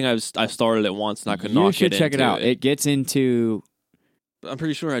 I think I started it once and I could not get into it. You should check it out. It gets into. I'm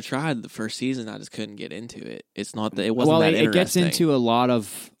pretty sure I tried the first season. I just couldn't get into it. It's not that it wasn't that interesting. It gets into a lot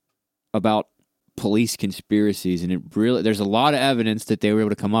about police conspiracies, and there's a lot of evidence that they were able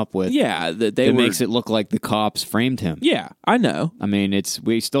to come up with. Yeah, that makes it look like the cops framed him. Yeah, I know. I mean,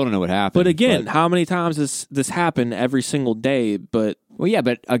 we still don't know what happened. But again, how many times does this happen every single day? But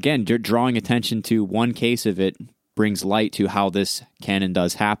again, drawing attention to one case of it brings light to how this can and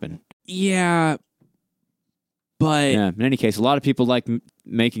does happen. Yeah, but in any case, a lot of people like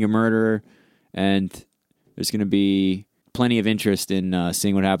Making a Murderer, and there's going to be plenty of interest in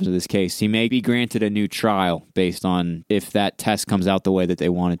seeing what happens with this case. He may be granted a new trial based on if that test comes out the way that they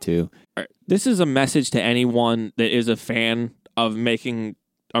want it to. This is a message to anyone that is a fan of Making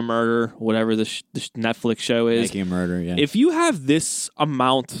a Murder, whatever this Netflix show is. Making a Murder, yeah. If you have this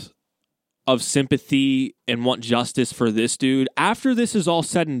amount of sympathy and want justice for this dude, after this is all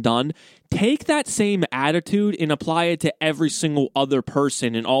said and done, take that same attitude and apply it to every single other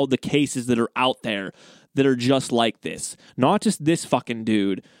person in all the cases that are out there that are just like this. Not just this fucking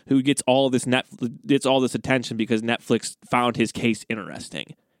dude who gets all this attention because Netflix found his case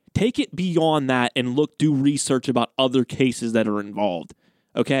interesting. Take it beyond that and do research about other cases that are involved.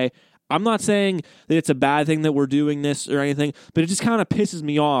 Okay? I'm not saying that it's a bad thing that we're doing this or anything, but it just kind of pisses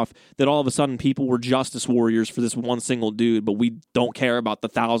me off that all of a sudden people were justice warriors for this one single dude, but we don't care about the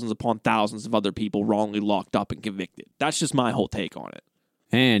thousands upon thousands of other people wrongly locked up and convicted. That's just my whole take on it.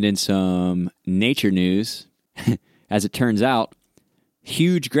 And in some nature news, as it turns out,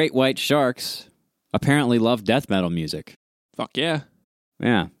 huge great white sharks apparently love death metal music. Fuck yeah.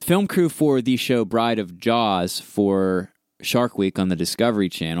 Yeah. Film crew for the show Bride of Jaws for Shark Week on the Discovery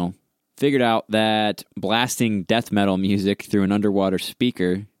Channel figured out that blasting death metal music through an underwater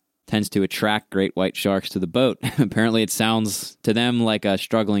speaker tends to attract great white sharks to the boat. Apparently it sounds to them like a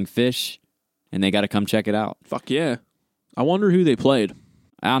struggling fish, and they got to come check it out. Fuck yeah. I wonder who they played.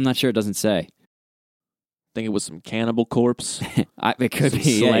 I'm not sure. It doesn't say. I think it was some Cannibal Corpse. It could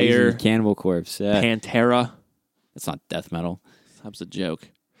be Slayer. Yeah, Cannibal Corpse. Pantera. That's not death metal. That was a joke.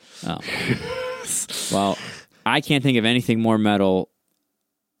 Oh. Well, I can't think of anything more metal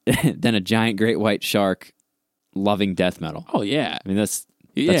than a giant great white shark loving death metal. Oh, yeah. I mean, that's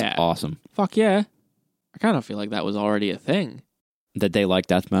awesome. Fuck yeah. I kind of feel like that was already a thing. That they like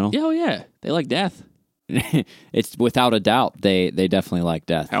death metal? Yeah, oh, yeah. They like death. It's without a doubt, they definitely like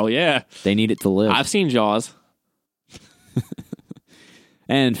death. Hell yeah. They need it to live. I've seen Jaws.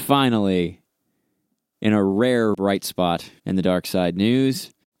 And finally, in a rare bright spot in the Dark Side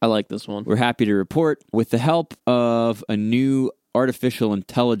news, I like this one. We're happy to report, with the help of a new artificial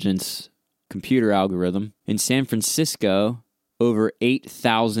intelligence computer algorithm, in San Francisco, over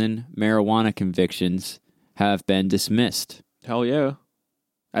 8,000 marijuana convictions have been dismissed. Hell yeah.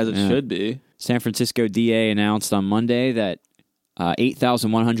 As it should be. San Francisco DA announced on Monday that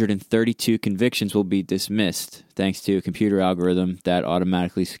 8,132 convictions will be dismissed thanks to a computer algorithm that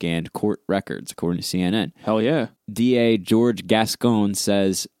automatically scanned court records, according to CNN. Hell yeah. DA George Gascon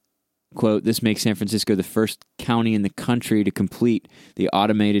says, quote, "This makes San Francisco the first county in the country to complete the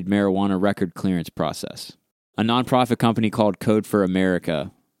automated marijuana record clearance process." A nonprofit company called Code for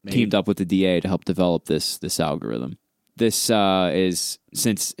America teamed up with the DA to help develop this algorithm. This is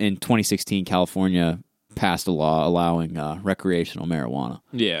since in 2016, California passed a law allowing recreational marijuana.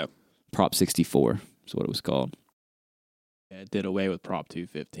 Yeah. Prop 64 is what it was called. Yeah, it did away with Prop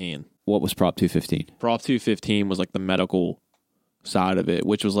 215. What was Prop 215? Prop 215 was like the medical side of it,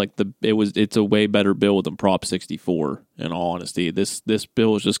 which was like it's a way better bill than Prop 64, in all honesty. This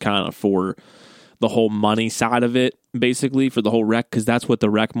bill is just kind of for the whole money side of it, basically, for the whole rec, because that's what the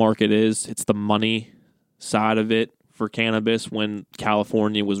rec market is. It's the money side of it for cannabis, when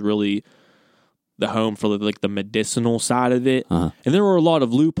California was really the home for like the medicinal side of it. Uh-huh. And there were a lot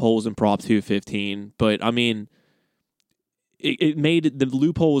of loopholes in Prop 215, but I mean, it made it, the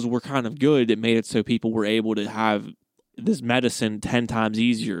loopholes were kind of good. It made it so people were able to have this medicine 10 times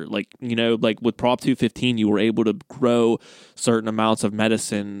easier. Like, you know, like with Prop 215, you were able to grow certain amounts of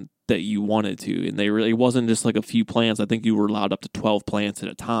medicine that you wanted to. And it wasn't just like a few plants. I think you were allowed up to 12 plants at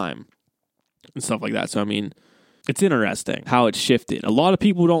a time and stuff like that. So, I mean, it's interesting how it's shifted. A lot of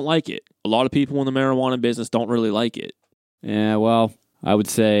people don't like it. A lot of people in the marijuana business don't really like it. Yeah, well, I would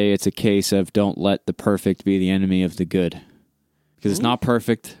say it's a case of don't let the perfect be the enemy of the good. Because it's not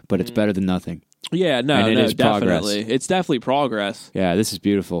perfect, but it's better than nothing. Yeah, no, is definitely. progress. It's definitely progress. Yeah, this is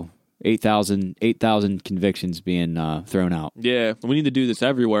beautiful. 8,000 convictions being thrown out. Yeah, we need to do this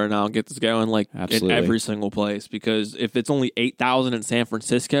everywhere now and get this going like Absolutely. in every single place, because if it's only 8,000 in San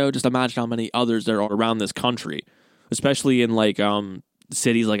Francisco, just imagine how many others there are around this country, especially in like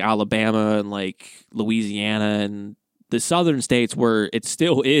cities like Alabama and like Louisiana and the southern states where it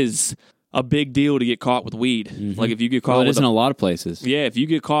still is a big deal to get caught with weed. Mm-hmm. Like if you get caught it is in a lot of places. Yeah, if you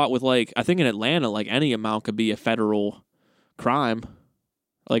get caught with like, I think in Atlanta, like any amount could be a federal crime.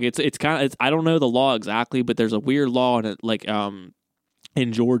 Like it's kind of, I don't know the law exactly, but there's a weird law in it, like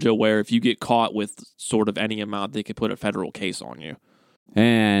in Georgia, where if you get caught with sort of any amount, they could put a federal case on you.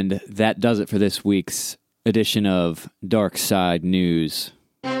 And that does it for this week's edition of Dark Side News,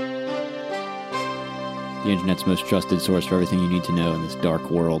 the internet's most trusted source for everything you need to know in this dark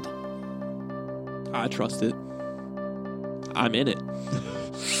world. I trust it. I'm in it.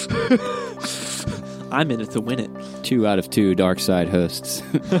 I'm in it to win it. 2 out of 2 Dark Side hosts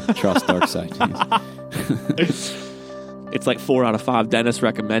trust Dark Side News. It's like 4 out of 5 dentists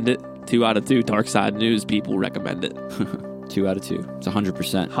recommend it. 2 out of 2 Dark Side News people recommend it. 2 out of 2. It's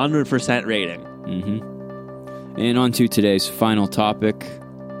 100%. 100% rating. And on to today's final topic.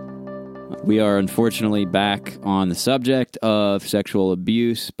 We are unfortunately back on the subject of sexual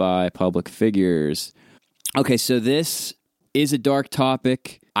abuse by public figures. Okay, so this is a dark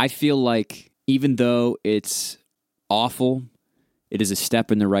topic. I feel like even though it's awful, it is a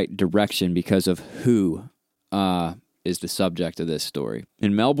step in the right direction because of who is the subject of this story.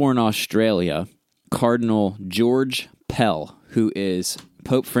 In Melbourne, Australia, Cardinal George Pell, who is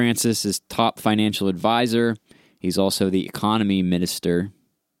Pope Francis's top financial advisor, he's also the economy minister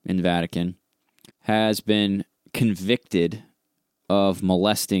in the Vatican, has been convicted of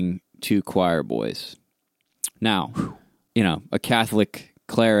molesting 2 choir boys. Now, a Catholic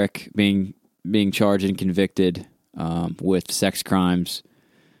cleric being charged and convicted with sex crimes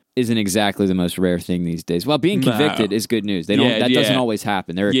isn't exactly the most rare thing these days. Well, being convicted is good news. That doesn't always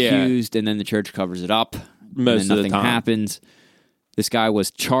happen. They're accused, and then the church covers it up. Most and then of the nothing time. happens. This guy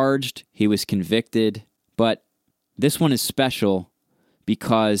was charged. He was convicted. But this one is special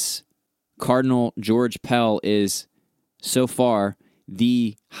because Cardinal George Pell is, so far,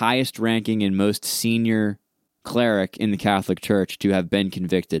 the highest-ranking and most senior cleric in the Catholic Church to have been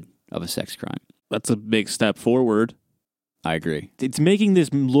convicted of a sex crime. That's a big step forward. I agree. It's making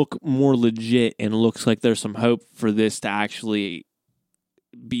this look more legit, and looks like there's some hope for this to actually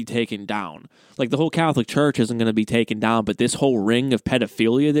be taken down. Like, the whole Catholic Church isn't going to be taken down, but this whole ring of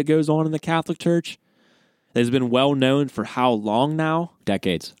pedophilia that goes on in the Catholic Church has been well known for how long now?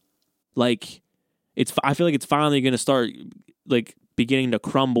 Decades. Like, I feel like it's finally going to start, like, beginning to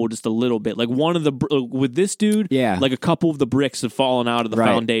crumble just a little bit. Like, one of the, with this dude, like a couple of the bricks have fallen out of the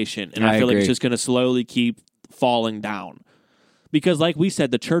foundation, and I feel like it's just going to slowly keep falling down. Because, like we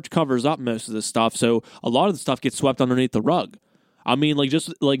said, the church covers up most of this stuff, so a lot of the stuff gets swept underneath the rug. I mean, just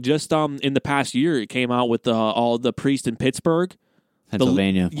in the past year, it came out with all the priests in Pittsburgh,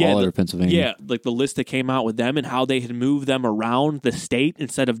 Pennsylvania, all over Pennsylvania. Yeah, like the list that came out with them and how they had moved them around the state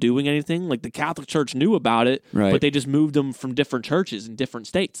instead of doing anything. Like, the Catholic Church knew about it, but they just moved them from different churches in different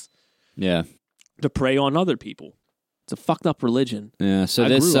states. Yeah, to prey on other people. It's a fucked up religion. Yeah, so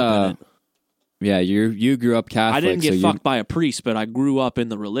this. Yeah, you grew up Catholic. I didn't get fucked by a priest, but I grew up in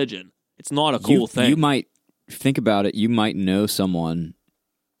the religion. It's not a cool thing. You might think about it. You might know someone.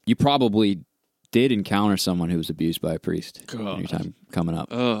 You probably did encounter someone who was abused by a priest in your time coming up.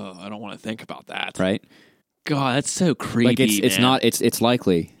 Oh, I don't want to think about that. Right? God, that's so creepy. Like, it's man. not. It's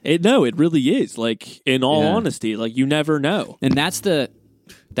likely. It really is. Like, in all honesty, like, you never know. And that's the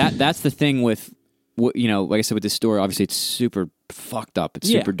thing with like I said with this story. Obviously, it's super fucked up. It's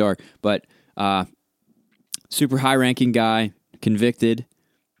super dark, but. Super high-ranking guy, convicted.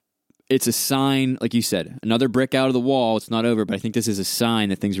 It's a sign, like you said, another brick out of the wall. It's not over, but I think this is a sign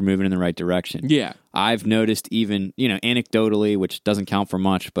that things are moving in the right direction. Yeah. I've noticed even, anecdotally, which doesn't count for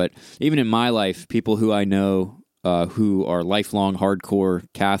much, but even in my life, people who I know who are lifelong hardcore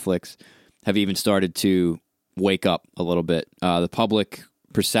Catholics have even started to wake up a little bit. The public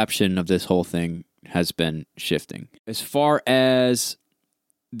perception of this whole thing has been shifting. As far as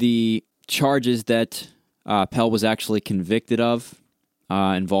the charges that Pell was actually convicted of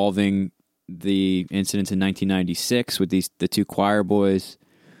involving the incidents in 1996 with the 2 choir boys.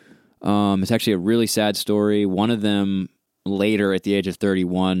 It's actually a really sad story. One of them later, at the age of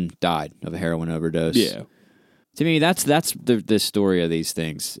 31, died of a heroin overdose. Yeah. To me, that's the story of these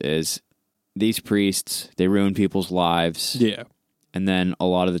things, is these priests, they ruin people's lives. Yeah. And then a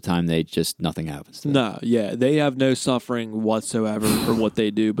lot of the time, nothing happens to them. No, yeah. They have no suffering whatsoever for what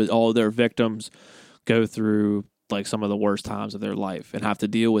they do, but all their victims go through, like, some of the worst times of their life and have to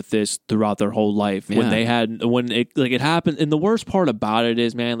deal with this throughout their whole life. Yeah. When it happened, and the worst part about it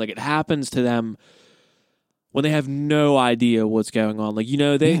is, man, like, it happens to them when they have no idea what's going on. Like,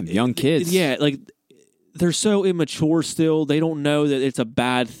 young kids. Yeah, like, they're so immature still. They don't know that it's a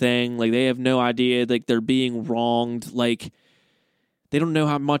bad thing. Like, they have no idea, like, they're being wronged. Like, they don't know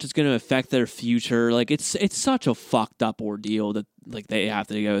how much it's going to affect their future. Like, it's such a fucked up ordeal that, like, they have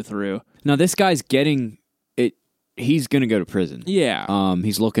to go through. Now, this guy's getting it. He's going to go to prison. Yeah.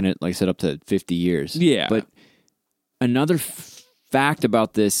 He's looking at, like I said, up to 50 years. Yeah. But another fact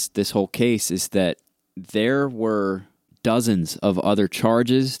about this whole case is that there were dozens of other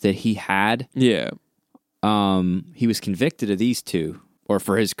charges that he had. Yeah. He was convicted of these 2, or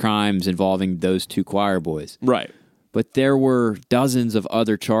for his crimes involving those 2 choir boys. Right. But there were dozens of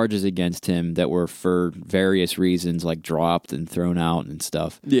other charges against him that were for various reasons, like dropped and thrown out and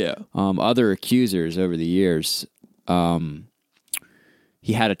stuff. Yeah. Other accusers over the years.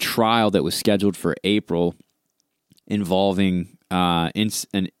 He had a trial that was scheduled for April involving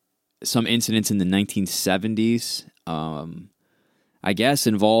an some incidents in the 1970s, I guess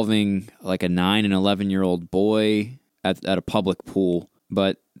involving like a 9 and 11-year-old boy at a public pool.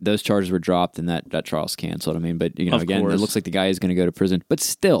 But those charges were dropped and that trial's canceled. I mean, but Of again, course. it looks like the guy is going to go to prison. But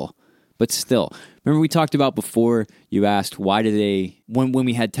still. Remember we talked about before, you asked why do they, when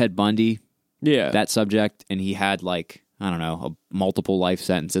we had Ted Bundy, Yeah. that subject, and he had like, I don't know, multiple life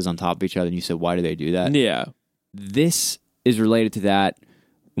sentences on top of each other, and you said, why do they do that? Yeah. This is related to that.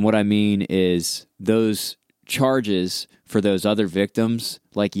 And what I mean is those charges for those other victims,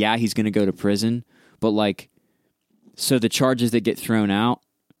 like, yeah, he's going to go to prison, but like, so the charges that get thrown out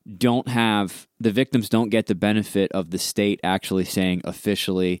the victims don't get the benefit of the state actually saying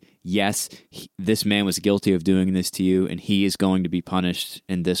officially, yes, this man was guilty of doing this to you, and he is going to be punished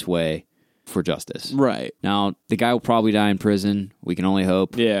in this way for justice. Right. Now, the guy will probably die in prison. We can only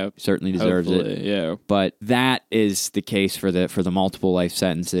hope. Yeah. Certainly deserves Hopefully, it. Yeah. But that is the case for the multiple life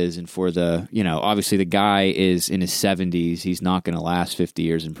sentences, and for the, obviously the guy is in his 70s. He's not going to last 50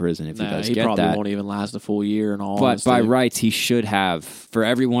 years in prison if he does he get probably that. won't even last a full year and all. But by rights, he should have, for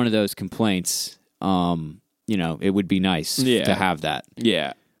every one of those complaints, it would be nice to have that.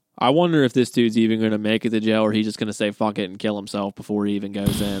 Yeah. I wonder if this dude's even going to make it to jail, or he's just going to say fuck it and kill himself before he even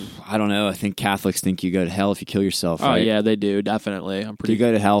goes in. I don't know. I think Catholics think you go to hell if you kill yourself, Oh, right? yeah, they do, definitely. You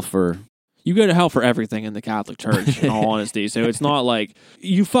go to hell for... You go to hell for everything in the Catholic Church, in all honesty. So it's not like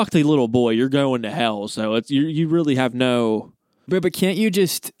you fucked a little boy, you're going to hell. So it's you really have no... But can't you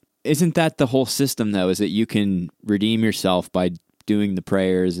just... Isn't that the whole system, though, is that you can redeem yourself by doing the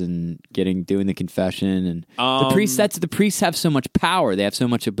prayers and doing the confession, and the priests have so much power, they have so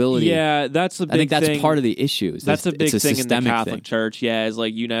much ability. Yeah, that's the big thing. I think that's part of the issue. That's a big thing in the Catholic Church. Yeah, is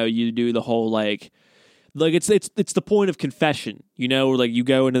like, you do the whole like it's the point of confession. Like you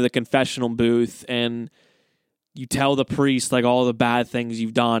go into the confessional booth and you tell the priest like all the bad things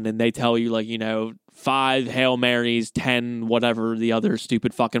you've done, and they tell you like 5 Hail Marys, 10 whatever the other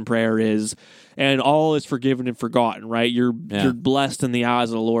stupid fucking prayer is, and all is forgiven and forgotten, right? You're blessed in the eyes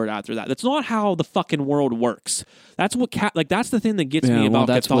of the Lord after that. That's not how the fucking world works. That's what that's the thing that gets me about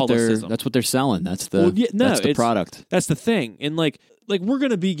Catholicism. That's what they're selling. That's the that's the product. That's the thing. And like we'll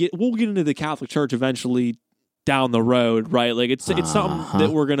get into the Catholic Church eventually down the road, right? Like it's something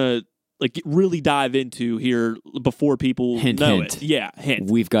that we're gonna really dive into here before people know it. Yeah, hint.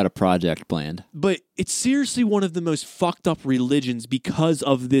 We've got a project planned. But it's seriously one of the most fucked up religions because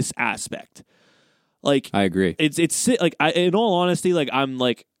of this aspect. Like, I agree. It's like, in all honesty, like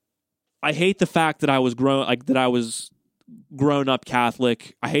I hate the fact that I was grown up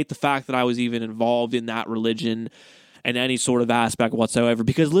Catholic. I hate the fact that I was even involved in that religion and any sort of aspect whatsoever,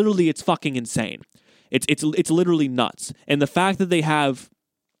 because literally it's fucking insane. It's literally nuts. And the fact that they have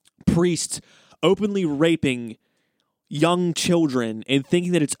priests openly raping young children and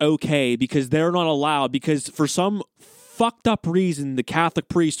thinking that it's okay because they're not allowed, because for some fucked up reason the Catholic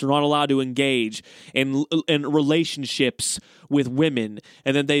priests are not allowed to engage in relationships with women,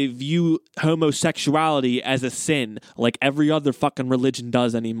 and then they view homosexuality as a sin like every other fucking religion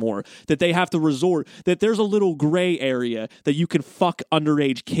does anymore, that they have to resort, that there's a little gray area that you can fuck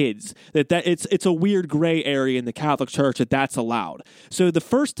underage kids, that it's a weird gray area in the Catholic Church that's allowed. So the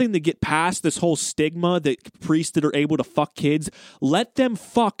first thing to get past this whole stigma that priests that are able to fuck kids, let them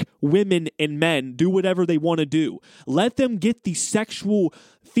fuck women and men, do whatever they want to do. Let them get the sexual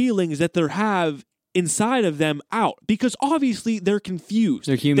feelings that they have inside of them out, because obviously they're confused.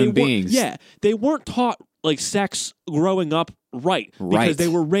 They're human beings. Yeah, they weren't taught like sex growing up right, because they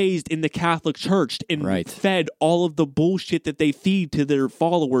were raised in the Catholic Church and fed all of the bullshit that they feed to their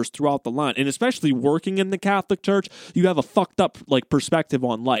followers throughout the line. And especially working in the Catholic Church, you have a fucked up like perspective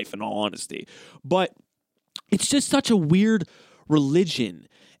on life, in all honesty. But it's just such a weird religion,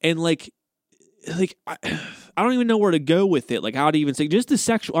 and like I don't even know where to go with it. Like how to even say just the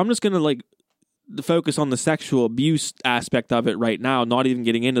sexual. I'm just gonna like focus on the sexual abuse aspect of it right now, not even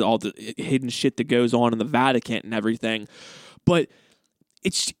getting into all the hidden shit that goes on in the Vatican and everything. But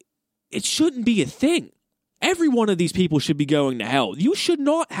it shouldn't be a thing. Every one of these people should be going to hell. You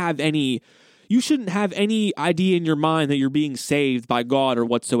shouldn't have any idea in your mind that you're being saved by God or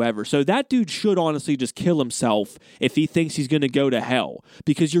whatsoever. So that dude should honestly just kill himself if he thinks he's going to go to hell,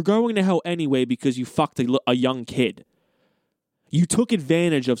 because you're going to hell anyway because you fucked a young kid. You took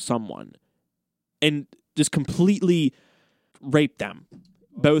advantage of someone and just completely raped them,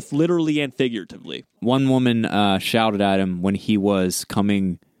 both literally and figuratively. One woman shouted at him when he was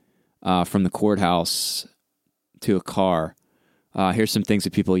coming from the courthouse to a car. Here's some things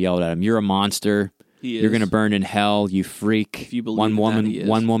that people yelled at him. You're a monster. You're going to burn in hell, you freak. If you believe one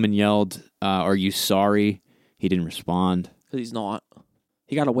one woman yelled, are you sorry? He didn't respond. Because he's not.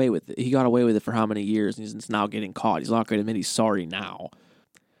 He got away with it. He got away with it for how many years, and he's now getting caught. He's not going to admit he's sorry now.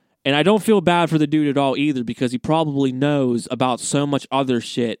 And I don't feel bad for the dude at all either, because he probably knows about so much other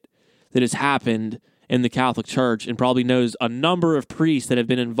shit that has happened in the Catholic Church, and probably knows a number of priests that have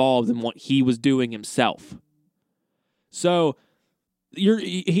been involved in what he was doing himself. So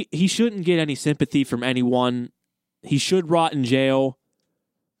he shouldn't get any sympathy from anyone. He should rot in jail.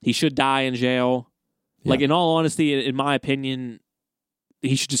 He should die in jail. Yeah. Like, in all honesty, in my opinion,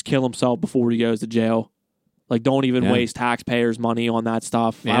 he should just kill himself before he goes to jail. Like, don't even waste taxpayers' money on that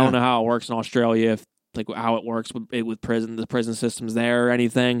stuff. Yeah. I don't know how it works in Australia, if like how it works with prison, the prison system's there or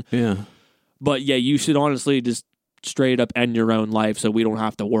anything. Yeah. But yeah, you should honestly just straight up end your own life so we don't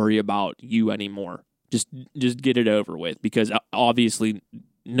have to worry about you anymore. Just get it over with, because obviously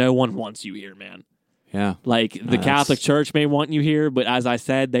no one wants you here, man. Yeah. Like, the Catholic Church may want you here, but as I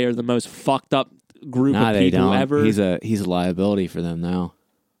said, they are the most fucked up group of people ever. He's a liability for them now.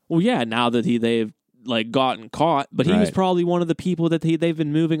 Well, yeah, now that they've like gotten caught, but he was probably one of the people that they've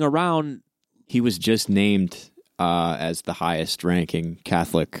been moving around. He was just named as the highest ranking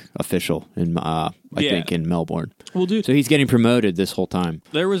Catholic official in I think in Melbourne. Well, dude, so he's getting promoted this whole time.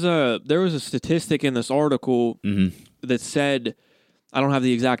 There was a statistic in this article that said, I don't have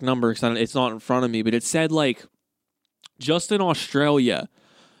the exact number because it's not in front of me, but it said, like, just in Australia,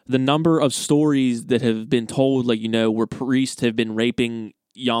 the number of stories that have been told, like, you know, where priests have been raping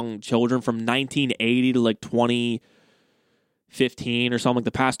young children from 1980 to like 2015 or something, like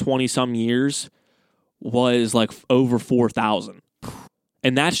the past 20 some years, was like over 4,000.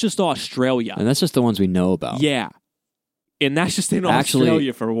 And that's just Australia. And that's just the ones we know about. Yeah. And that's just in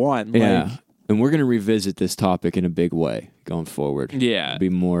Australia for one. Yeah. Like, and we're going to revisit this topic in a big way going forward. Yeah. There'll be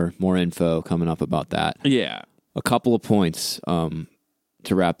more info coming up about that. Yeah. A couple of points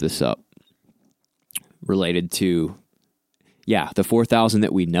to wrap this up related to, the 4,000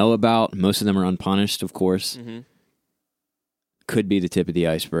 that we know about. Most of them are unpunished, of course. Mm-hmm. Could be the tip of the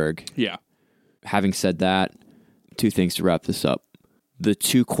iceberg. Yeah. Having said that, two things to wrap this up. The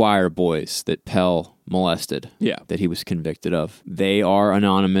two choir boys that Pell molested, that he was convicted of, they are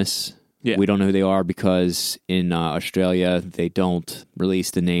anonymous. Yeah. We don't know who they are because in Australia, they don't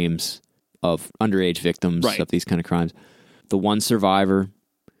release the names of underage victims of these kind of crimes. The one survivor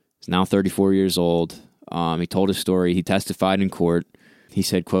is now 34 years old. He told his story. He testified in court. He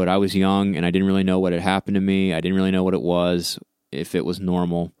said, quote, "I was young and I didn't really know what had happened to me. I didn't really know what it was, if it was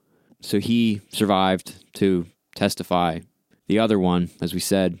normal." So he survived to testify. The other one, as we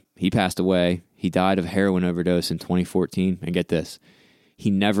said, he passed away. He died of heroin overdose in 2014. And get this, he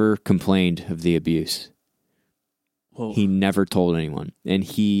never complained of the abuse. Whoa. He never told anyone. And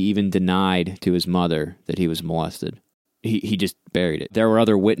he even denied to his mother that he was molested. He just buried it. There were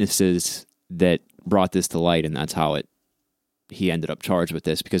other witnesses that brought this to light, and that's how he ended up charged with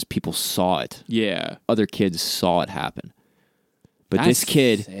this, because people saw it. Yeah. Other kids saw it happen. But this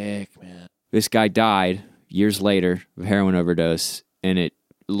kid, sick, man. This guy died years later of heroin overdose, and it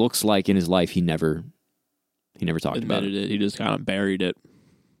looks like in his life he never talked about it. He just kind of buried it.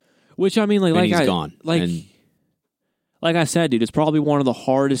 Which, I mean, he's gone. Like I said, dude, it's probably one of the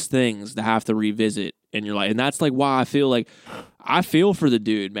hardest things to have to revisit in your life. And that's like why I feel for the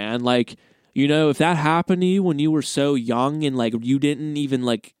dude, man. Like, you know, if that happened to you when you were so young and like you didn't even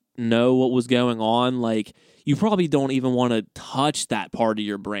like know what was going on, like, you probably don't even want to touch that part of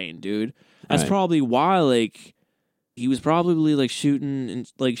your brain, dude. That's probably why, like, he was probably like shooting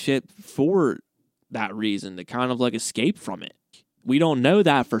and like shit for that reason, to kind of like escape from it. We don't know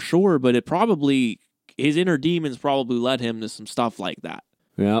that for sure, but his inner demons probably led him to some stuff like that.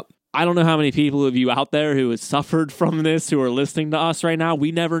 Yep. I don't know how many people of you out there who has suffered from this, who are listening to us right now.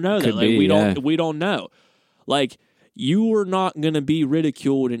 We never know that. Like, we don't know. Like, you are not going to be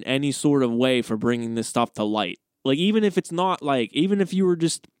ridiculed in any sort of way for bringing this stuff to light. Like, even if it's not like, even if you were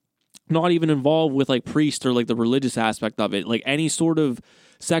just not even involved with like priests or like the religious aspect of it, like any sort of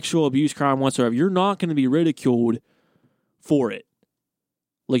sexual abuse crime whatsoever, you're not going to be ridiculed for it.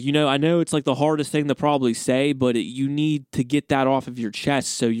 Like, you know, I know it's like the hardest thing to probably say, but you need to get that off of your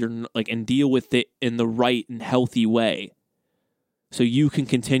chest so you're like, and deal with it in the right and healthy way so you can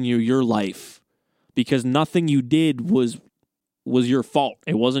continue your life. Because nothing you did was your fault.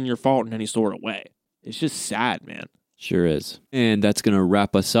 It wasn't your fault in any sort of way. It's just sad, man. Sure is. And that's going to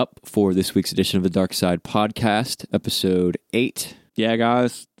wrap us up for this week's edition of the Dark Side Podcast, episode 8. Yeah,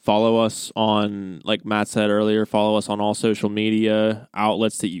 guys, follow us on, like Matt said earlier, follow us on all social media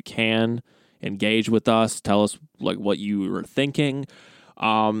outlets that you can. Engage with us. Tell us like what you were thinking.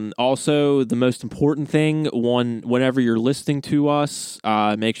 Also, the most important thing, whenever you're listening to us,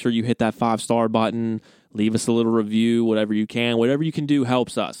 make sure you hit that 5-star button, Leave us a little review, whatever you can. Whatever you can do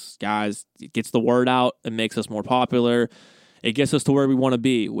helps us, guys. It gets the word out. It makes us more popular. It gets us to where we want to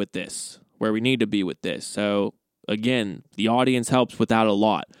be with this, where we need to be with this. So, again, the audience helps with that a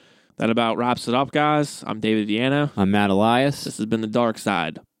lot. That about wraps it up, guys. I'm David Viana. I'm Matt Elias. This has been The Dark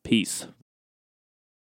Side. Peace.